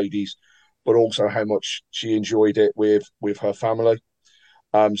ladies, but also how much she enjoyed it with her family.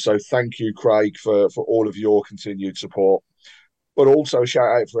 So thank you, Craig, for all of your continued support. But also a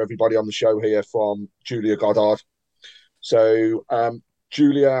shout out for everybody on the show here from Julia Goddard. So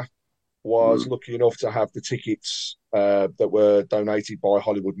Julia was lucky enough to have the tickets that were donated by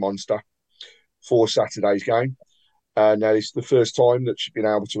Hollywood Monster for Saturday's game. Now, it's the first time that she's been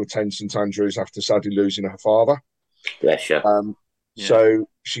able to attend St Andrews after sadly losing her father. Bless you. So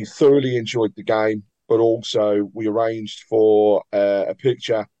she thoroughly enjoyed the game, but also we arranged for a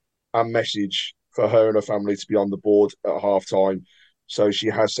picture and message for her and her family to be on the board at half-time. So she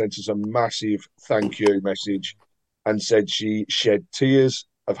has sent us a massive thank you message and said she shed tears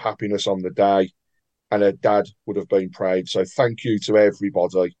of happiness on the day and her dad would have been proud. So thank you to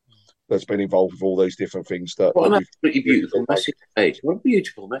everybody that's been involved with all these different things. What a pretty beautiful message, Paige. What a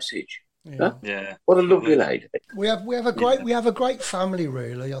beautiful message. Yeah. Huh? Yeah. What a lovely lady. We have a great family,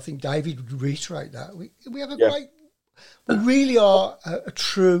 really. I think David would reiterate that. We have a great. We really are a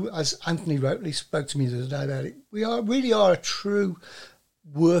true, as Anthony Rotley spoke to me the other day about it. We really are a true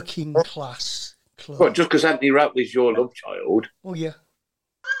working class club. What, just because Anthony Rotley's your love child? Oh yeah.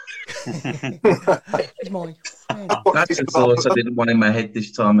 He's my friend. That's the thought I didn't want in my head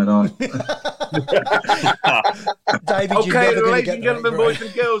this time of night. David, okay, ladies and gentlemen, boys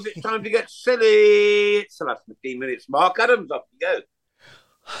and girls, it's time to get silly. It's the last 15 minutes. Mark Adams, off you go.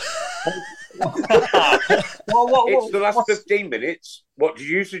 It's the last 15 minutes. What did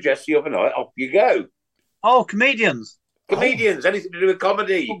you suggest the other night? Off you go. Oh, comedians. Comedians, anything to do with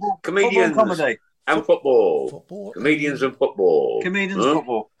comedy. Comedians comedy. And football. Comedians and football. Comedians and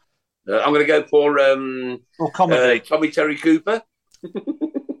football. I'm going to go for comedy. Tommy Terry Cooper.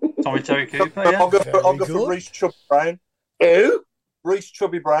 Tommy Terry Cooper, yeah. I'll go for Reece Chubby Brown. Who? Reece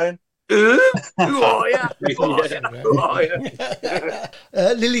Chubby Brown. Who are you?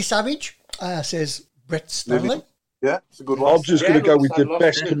 Lily Savage says Brett Stanley. Yeah, it's a good one. I'm just going to go with the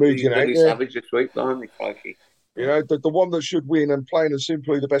best comedian out Lily there. Savage this week, behind me, crikey. The one that should win, and plain and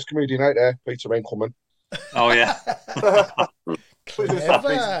simply the best comedian out there, Peter Enkelman. Oh, yeah.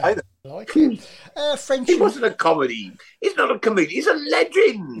 Clever. Like it. French. He wasn't a comedy. He's not a comedian. He's a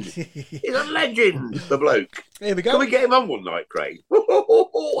legend. He's a legend, the bloke. Here we go. Can we get him on one night, Craig? What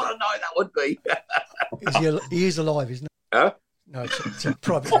a night that would be. He is alive, isn't he? Huh? No, it's a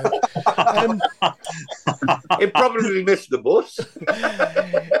private. He probably missed the bus.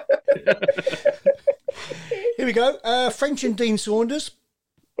 Here we go. French and Dean Saunders.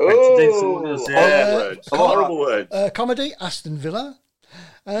 Horrible words. Comedy, Aston Villa.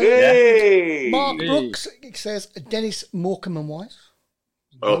 Mark Brooks says Dennis Morecambe and Wise.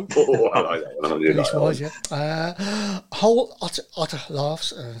 I like that one. Dennis Wise, yeah. Whole utter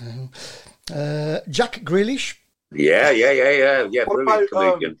laughs. Jack Grealish. Yeah. Brilliant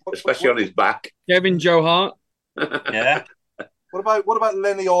comedian, especially on his back. Kevin Joe Hart. Yeah. What about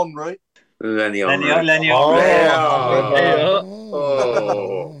Lenny Henry? Lenny Henry.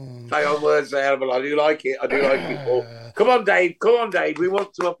 Play on words there, but I do like it. Oh, come on, Dave. We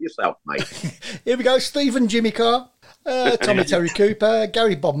want some of yourself, mate. Here we go. Stephen Jimmy Carr. Tommy Terry Cooper.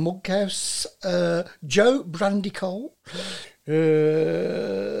 Gary Bob Mughouse. Joe Brandy Cole.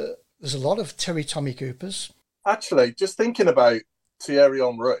 There's a lot of Tommy Coopers. Actually, just thinking about Thierry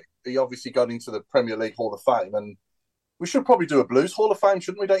Henry, he obviously got into the Premier League Hall of Fame, and we should probably do a Blues Hall of Fame,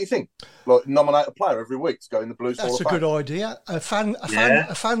 shouldn't we? Don't you think? Like nominate a player every week to go in the Blues Hall of Fame. That's a good idea. A fans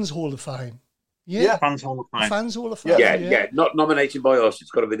Hall of Fame. Yeah. Fans Hall of Fame. Fans Hall of Fame. Yeah. Not nominated by us. It's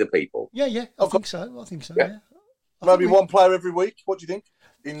got to be the people. Yeah. I think so. Yeah. Maybe one player every week. What do you think?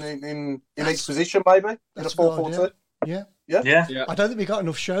 In each position, maybe in a 4-4-2. Yeah. Yeah. I don't think we've got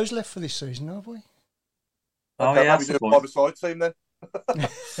enough shows left for this season, have we? Okay, yeah, maybe do a five-a-side team then.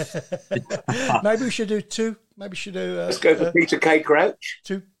 Maybe we should do two. Maybe we should do. Let's go for Peter K. Crouch.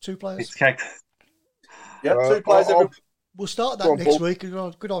 Two players. Okay. Yeah, 2 players. We'll start that next week.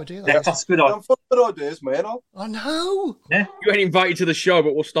 Good idea. Yeah, that's a good idea. I'm full of good ideas, man. I know. Yeah. You ain't invited to the show,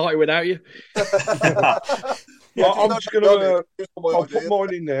 but we'll start it without you. I'm just going to put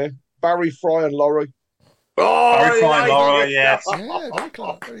mine in there. Barry, Fry, and Laurie. Oh, Barry, Fry, and Laurie, yes. Yeah, very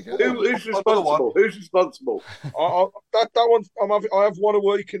clever. Very good. Who's responsible? Who's responsible? That one, I have one a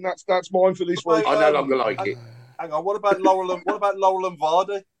week, and that's mine for this week. I no longer like it. Hang on, what about Laurel and Vardy? Laurel and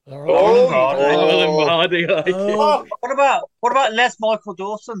Vardy. What about Les Michael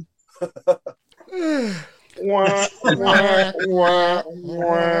Dawson?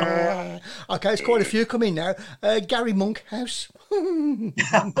 Okay, it's quite a few coming now. Gary Monkhouse. I like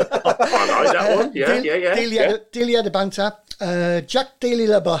that one. Yeah. Dealey Adabanta. Jack Dealey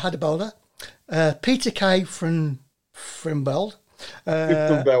Hadabola. Peter Kay from Beld.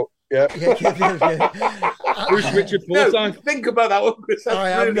 Belt. Yeah. Bruce Richard Forsyth. No, think about that one. I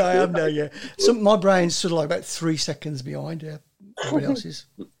am now, yeah. My brain's sort of like about 3 seconds behind everybody else's.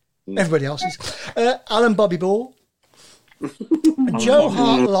 Alan Bobby Ball. Joe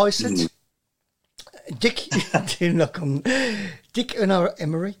Hart Lysett. Dick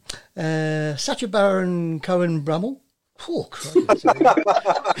Emery. Sacha Baron Cohen Brammel. Oh,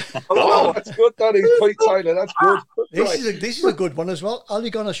 that's good. That is Pete Taylor. That's good. This is a good one as well. Are you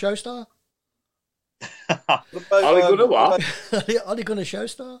going to Showstar? Are we going to what? Are you going to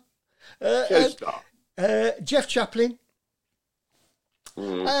Showstar? Showstar. Jeff Chaplin.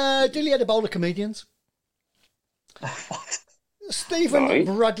 Dilly had a bowl of comedians. Stephen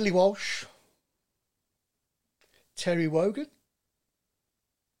Bradley Walsh. Terry Wogan.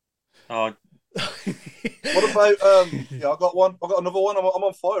 Oh. What about I got one. I got another one. I'm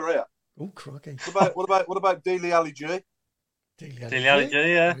on fire here. Oh, crikey. What about Dealey Ali G? Dealey Ali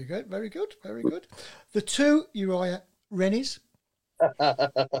G, yeah. Very good. The two Uriah Rennies.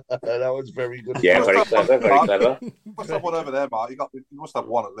 That was very good. Yeah, very clever. You must have one over there, Mark. You must have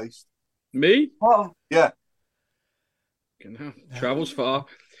one at least. Me? Oh. Yeah. Travels far.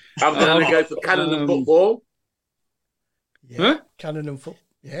 I'm going to go for Cannon and football. Yeah, huh? Cannon and football.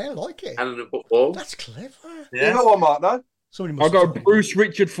 Yeah, I like it. Cannon and football. That's clever. Yeah. You got one, Mark, no? I'll go Bruce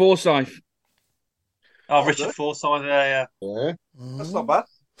Richard Forsyth. Oh, Richard Forsyth, yeah. That's not bad.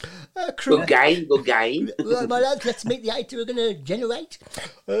 Good game. Well, my lads, let's meet the 8 we're going to generate.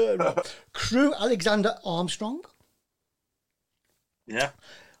 Crew Alexander Armstrong. Yeah.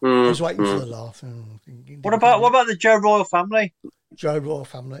 I was waiting for the laugh. What about the Joe Royal family? Joe Royal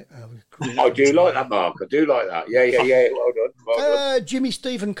family. I do like that, Mark. I do like that. Yeah. Well done. Jimmy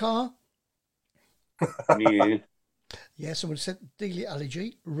Stephen Carr. Yeah. Yeah, someone said Dealey Ali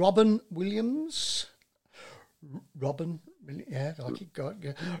G. Robin Williams. Yeah, I keep going.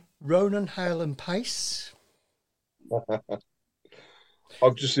 Yeah. Ronan Hale and Pace.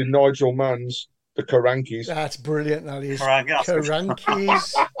 I've just seen Nigel Mann's The Karankis. That's brilliant, that is.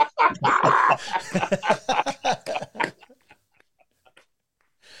 Karankis.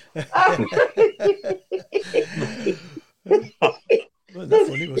 Wasn't that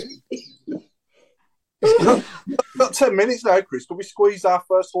funny, was it? Got 10 minutes now, Chris. Can we squeeze our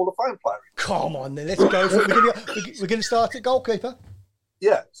first Hall of Fame player in? Come on, then. Let's go. We're going to start at goalkeeper.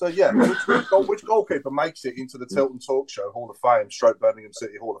 Yeah. So, which goalkeeper makes it into the Tilton Talk Show Hall of Fame, stroke Birmingham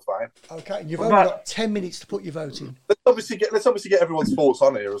City Hall of Fame? Okay, and you've only got 10 minutes to put your vote in. Let's obviously get everyone's thoughts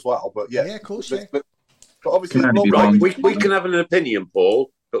on here as well. But yeah, of course, yeah. But obviously, we can have an opinion,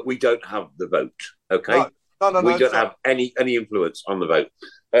 Paul, but we don't have the vote. Okay. No. We don't have any influence on the vote.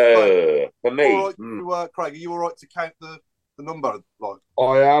 For me, Craig, are you all right to count the number? Like,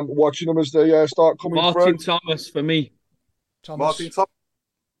 I am watching them as they start coming Martin through. Thomas for me. Martin Thomas.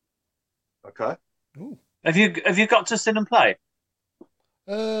 Okay. Ooh. Have you got to sit and play?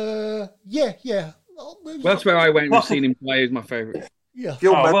 Yeah. Well, that's where I went and seen him play. Is my favourite. Yeah.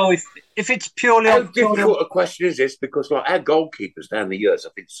 Well, if it's purely how difficult a question is this? Because our goalkeepers down the years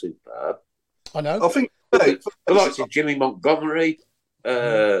have been superb. I know. I think like Jimmy Montgomery,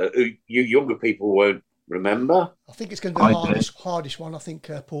 who you younger people won't remember. I think it's going to be the hardest one. I think,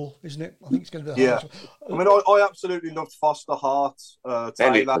 Paul, isn't it? I think it's going to be the hardest one. I mean, I absolutely loved Foster, Hart,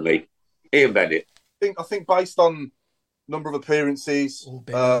 Taylor. Ian Bennett. I think based on number of appearances,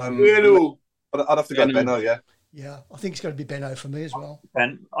 I'd have to go Benno. Yeah, I think it's going to be Benno for me as well.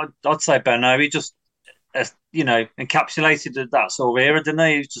 I'd say Benno. He just, encapsulated that sort of era, didn't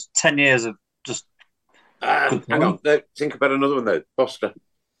he? He was just 10 years of just. Hang on, think about another one though. Foster.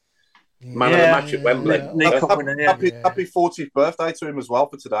 Man of the match at Wembley. Happy 40th birthday to him as well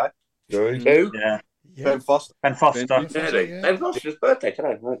for today. Who? Ben Foster. Ben Foster. Ben Foster's birthday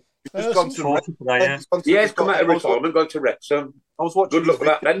today. Right. He's just gone to he's come out of retirement, gone to Wrexham. I was watching. Good luck for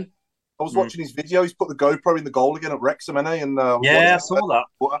that, Ben. I was watching his video. He's put the GoPro in the goal again at Wrexham, hasn't he? And I saw that.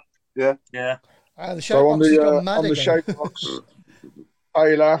 Yeah. The shape box has gone mad on the again. shape box,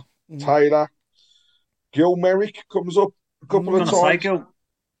 Taylor, Gil Merrick comes up a couple of times.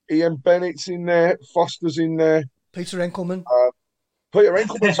 Ian Bennett's in there. Foster's in there. Peter Enkelman. Peter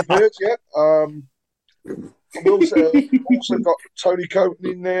Enkelman's appeared, We've also got Tony Coton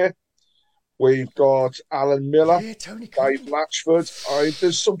in there. We've got Alan Miller, Dave Latchford.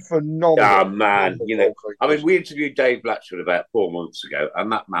 there's some phenomenal. Oh, man. We interviewed Dave Latchford about 4 months ago,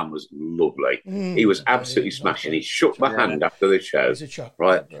 and that man was lovely. He was absolutely smashing. He shook my hand after the show,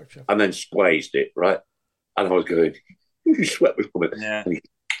 right? And then squeezed it, right? And I was going, sweat was coming. Yeah. And he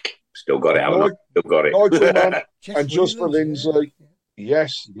still got it, Alan. Still got it. Nigel Mann and just for Lindsay.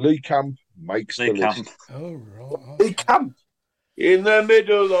 Yes, Lee Camp makes the list. Oh, right. Lee Camp. In the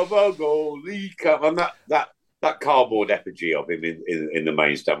middle of a goal, Lee Camp. And that cardboard effigy of him in the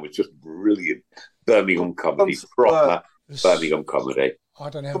main stand was just brilliant. Birmingham comedy, proper Birmingham comedy. I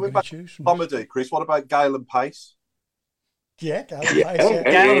don't know how to choose. Comedy, Chris. What about Gale and Pace? Yeah, Gale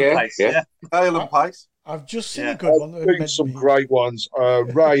and Pace. Gale and Pace. I've just seen a good one. I've seen some great ones.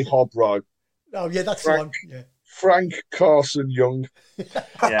 Ray Hobro. Oh, yeah, that's the one. Yeah. Frank Carson Young.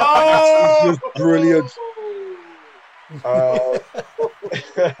 Oh! Just brilliant.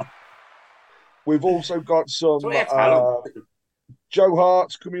 We've also got some Joe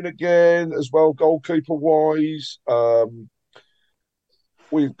Hart's coming again as well, goalkeeper wise.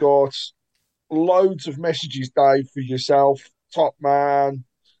 We've got loads of messages, Dave, for yourself. Top man,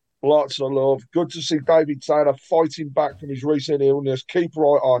 lots of love. Good to see David Taylor fighting back from his recent illness. Keep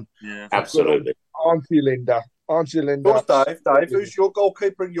right on. Yeah, absolutely. Auntie Linda. Dave, who's your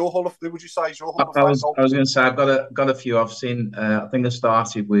goalkeeper in your Hall of Fame? Would you say is your Hall of Fame? I was going to say I've got a few I've seen. I think I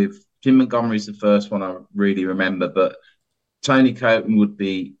started with Jim Montgomery's the first one I really remember, but Tony Coton would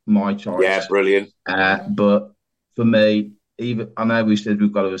be my choice. Yeah, brilliant. But for me, even I know we said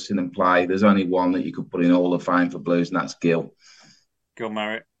we've got to see them play. There's only one that you could put in Hall of Fame for Blues, and that's Gil. Gil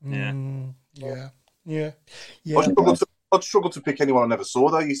Merritt. Yeah. I'd struggle to pick anyone I never saw,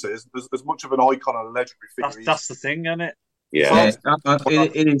 though. You say as much of an icon and a legendary figure. That's the thing, isn't it? Yeah,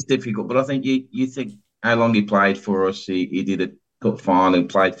 it is difficult, but I think you think how long he played for us. He did a cup final,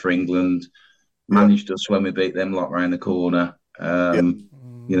 played for England, managed us when we beat them lot round the corner. You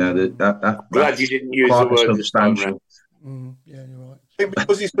know that. Glad you didn't use the word substantial. Yeah, you're right. I think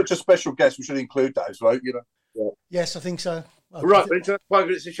because he's such a special guest, we should include Dave's vote. Yes, I think so. Right, but it's 5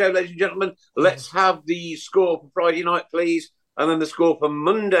 minutes of show, ladies and gentlemen. Let's have the score for Friday night, please, and then the score for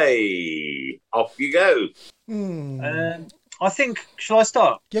Monday. Off you go. I think. Shall I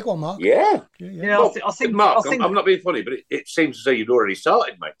start? Yeah, go on, Mark. Yeah. Well, I think Mark. I'm not being funny, but it seems as though you'd already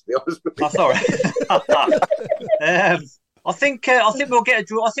started, mate. To be honest with you. Oh, sorry. I think we'll get a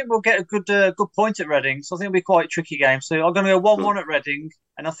draw. I think we'll get a good point at Reading. So I think it'll be quite a tricky game. So I'm going to go 1-1 at Reading,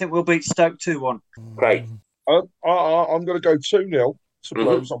 and I think we'll beat Stoke 2-1. Great. I'm going to go 2-0 to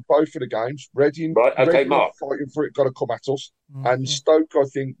Blues on both of the games. Reading, right? Okay, Reading Mark. Fighting for it, got to come at us, and Stoke, I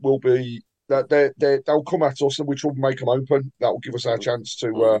think, will be that they'll come at us, and which will make them open. That will give us our chance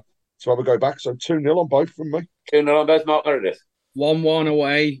to have a go back. So 2-0 on both from me. 2-0 on both. Mark, there it is. 1-1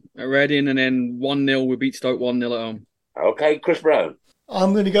 away at Reading, and then 1-0. We beat Stoke 1-0 at home. Okay, Chris Brown.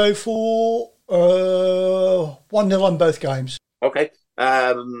 I'm going to go for 1-0 on both games. Okay.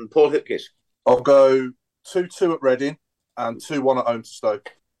 Paul Hipkiss. I'll go 2-2 at Reading and 2-1 at home to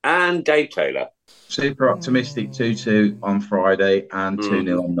Stoke. And Dave Taylor. Super optimistic 2-2 on Friday and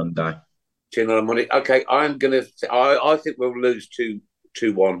 2-0 on Monday. 2-0 on Monday. Okay, I'm going to... I think we'll lose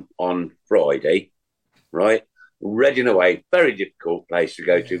 2-1 on Friday, right? Reading away, very difficult place to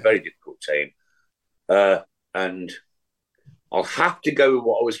go to, very difficult team. And I'll have to go with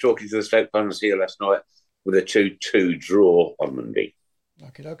what I was talking to the Stoke fans here last night with a 2-2 draw on Monday.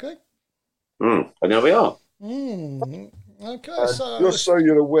 Okay. And there we are. Okay, so... Just so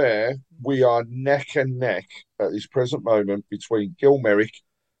you're aware, we are neck and neck at this present moment between Gil Merrick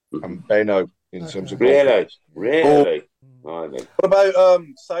and Benno in terms of... Really? What about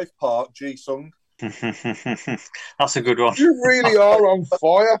South Park, Ji-Sung? That's a good one. You really are on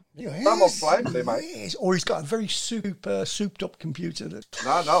fire. I'm on fire today, mate. Yes. Or he's got a very souped up computer. No,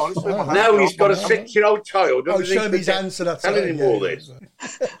 honestly. No, he's got a 6-year-old child. Show me his answer. That's telling him all this.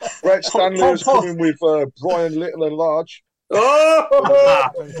 Brett Stanley is coming with Brian Little and Large.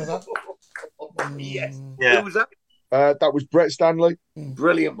 Oh! Yes. Yeah. Who was that? That was Brett Stanley.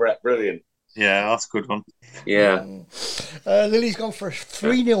 Brilliant, Brett. Brilliant. Yeah, that's a good one. Yeah. Lily's gone for a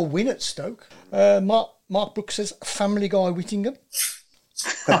 3-0 win at Stoke. Mark Brooks says Family Guy Whittingham.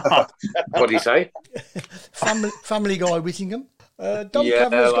 What do you say? Family Guy Whittingham. Dom Yeah, I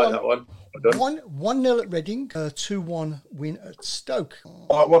Cavanagh's like gone that one. 1-0 at Reading, 2-1 win at Stoke.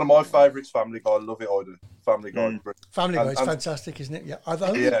 One of my favourites, Family Guy. I love it, I do. Family Guy. Family Guy is fantastic, isn't it? Yeah, I've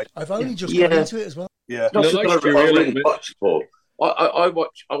only just got into it as well. Yeah. Not It looks something really I a really little bit. watch for. I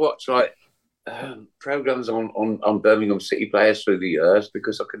watch like programs on Birmingham City players through the years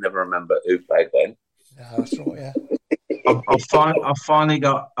because I can never remember who played when. Yeah, that's right. Yeah. I've finally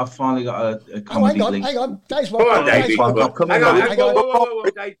got a comedy link. Hang on, Dave's Come on, David. Hang on, come on, Hang on. Whoa,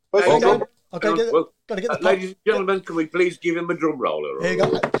 Dave. Hang on. Dave. I've got to get the pop. Ladies and gentlemen, can we please give him a drum roller? Here you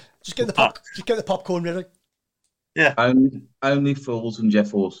go. Just get the popcorn ready. Only Fools and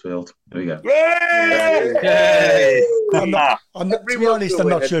Jeff Horsfield. There we go. Yay! To be honest, I'm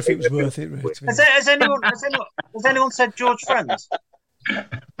not sure if it was worth it. Has anyone said George Friends?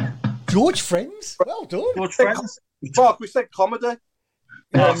 George Friends? Well done. George Friends? Mark, we said comedy.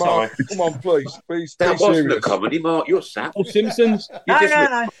 Yeah, Oh, Mark, come on, please. Be That wasn't a serious. comedy, Mark. You're sacked. Oh, Simpsons. You dismissed.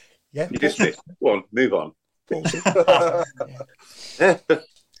 No. Yeah. You dismissed. Go on, move on. Paul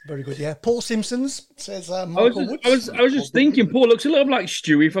Very good. Yeah. Paul Simpsons says Michael Woods. I was just thinking, Paul looks a little like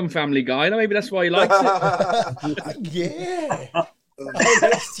Stewie from Family Guy. Maybe that's why he likes it. Yeah.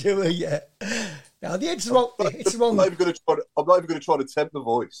 That's true. Yeah. Now it's wrong. It's I'm wrong. not even going to try to tempt the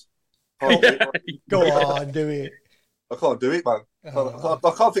voice. Go on, do it. I can't do it, man.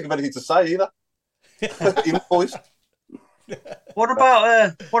 I can't think of anything to say either. In voice. What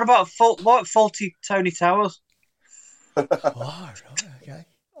about faulty Tony Towers? Oh, right, okay.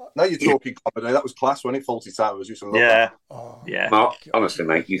 Now you're talking comedy. That was class, wasn't it? Faulty Towers. You used to love Yeah. that. Oh, Yeah. Mark, honestly,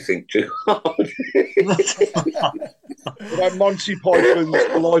 mate, you think too hard. What about Monty Python's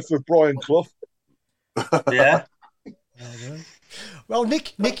The Life of Brian Clough? Yeah. Well,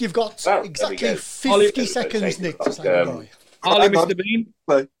 Nick, you've got Well, exactly there we go. 50 seconds, Nick, to say goodbye. Harley, Hang on. Mr. Bean.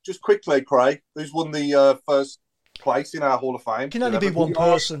 Just quickly, Craig, who's won the first place in our Hall of Fame? Can only be one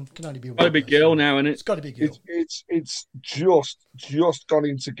person. Can only be one. Got a big person. girl now, It's innit? got to be a girl. It's just gone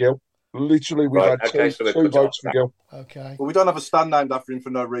into Gil. Literally, we've Right, had okay, two so they two put it votes off for Gil. Okay. Well, we don't have a stand named after him for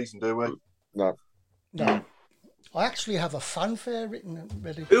no reason, do we? No. No. I actually have a fanfare written and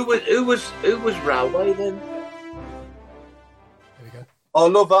ready. Who was Railway then? There we go. I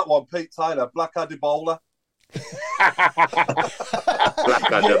love that one, Pete Taylor, Blackadder Bowler.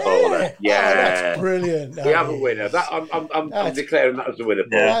 Blackadder Bowler. Yeah. Oh, that's brilliant. We have a winner. I'm declaring that as the winner.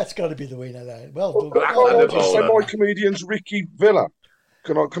 Paul. Yeah. That's got to be the winner there. Well done. Blackadder Oh, Well I just say Bowler. my comedian's Ricky Villa.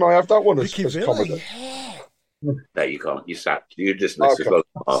 Can I have that one as Ricky Villa, comedy? yeah. No, you can't. You're sacked. You're dismissed Okay. as well.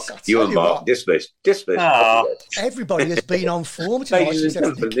 Mark. I'll You tell and you Mark what. dismissed. Ah. Everybody has been on form tonight. Ladies and except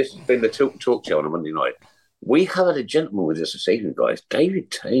gentlemen, Nick. this has been the Talk Show on a Monday night. We have had a gentleman with us this evening, guys.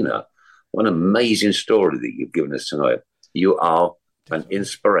 David Taylor. What an amazing story that you've given us tonight. You are an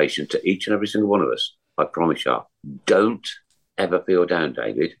inspiration to each and every single one of us. I promise you. Don't ever feel down,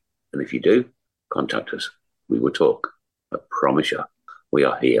 David. And if you do, contact us. We will talk. I promise you. We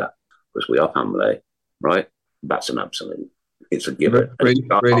are here because we are family, right? That's an absolute. It's a given. Really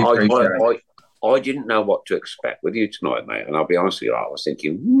appreciate it. I didn't know what to expect with you tonight, mate. And I'll be honest with you, I was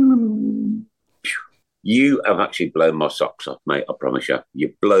thinking, you have actually blown my socks off, mate. I promise you.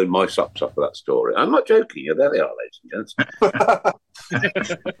 You've blown my socks off for that story. I'm not joking. There they are, ladies and gents.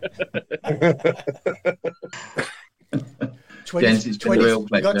 Gents, it's been a real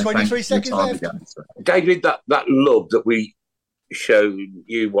pleasure. You've got 23 Thank you for your seconds time left. again, sir. David, that love that we showed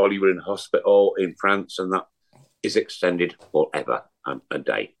you while you were in hospital in France and that is extended forever and a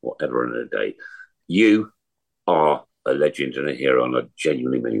day, whatever and a day. You are a legend and a hero, and I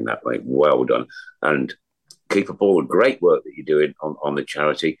genuinely mean that, mate. Well done. And keep up all the great work that you're doing on the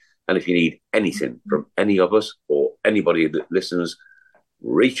charity. And if you need anything from any of us or anybody that listens,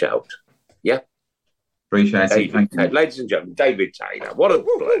 reach out. Yeah? Appreciate it. Thank you. Ladies and gentlemen, David Taylor. What a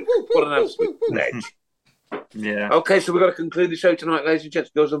bloke. What an absolute ledge. Yeah. Okay, so we've got to conclude the show tonight, ladies and gents,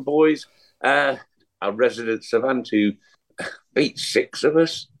 girls and boys. Our resident savant who beat six of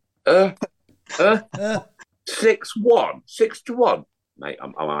us. 6-1. 6-1. Mate,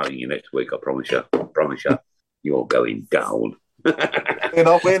 I'm arguing you next week, I promise you. I promise you. You're going down.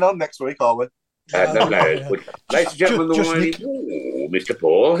 We're not next week, are we? No. Ladies and gentlemen, the Just one Nick. Mr.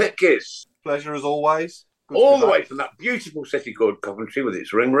 Paul Hickis. Pleasure as always. Good All to the be way back. from that beautiful city called Coventry with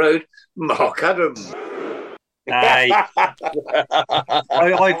its ring road, Mark Adams. Hey.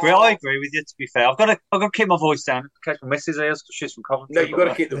 I agree. I agree with you. To be fair, I've got to keep my voice down in case my missus hears because she's from Coventry. No, you've got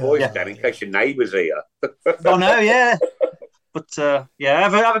to keep the voice down in case your neighbours hear. I know, yeah. But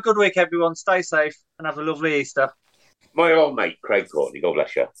have a good week, everyone. Stay safe and have a lovely Easter. My old mate Craig Courtney, God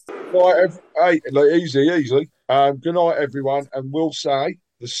bless you. Right, easy. Good night, everyone, and we'll say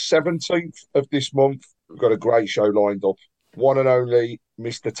the 17th of this month we've got a great show lined up. One and only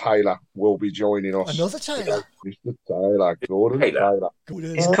Mr. Taylor will be joining us. Another Taylor. Mr. Taylor, Gordon Taylor.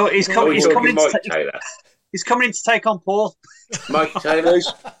 He's coming in to take on Paul. Mike Taylor.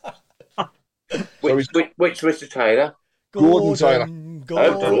 which Mr. Taylor? Gordon Taylor.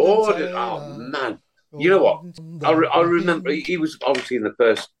 Gordon. Oh man. You know what? I remember he was obviously in the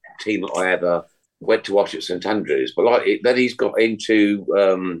first team that I ever went to watch at St Andrews, but then he's got into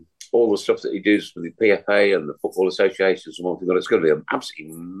all the stuff that he does with the PFA and the Football Associations and one thing. It's going to be an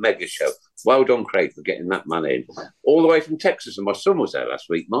absolutely mega show. Well done, Craig, for getting that man in. All the way from Texas, and my son was there last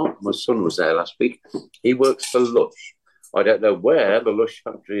week, Mark. My son was there last week. He works for Lush. I don't know where the Lush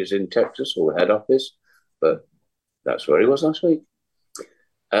factory is in Texas or the head office, but that's where he was last week.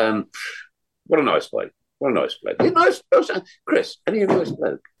 What a nice bloke. What a nice bloke. Chris, any nice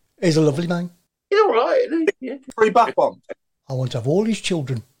bloke? He's a lovely man. He's all right, isn't he? Yeah. Free bath bombs. I want to have all his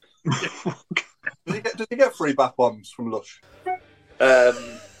children. Does he get free bath bombs from Lush?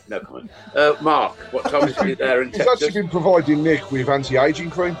 No comment. Mark, what time is he there in He's Texas? actually been providing Nick with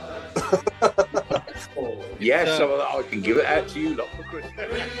anti-aging cream. Yes, so I can give it out to you lot for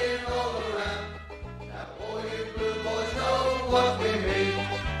Christmas.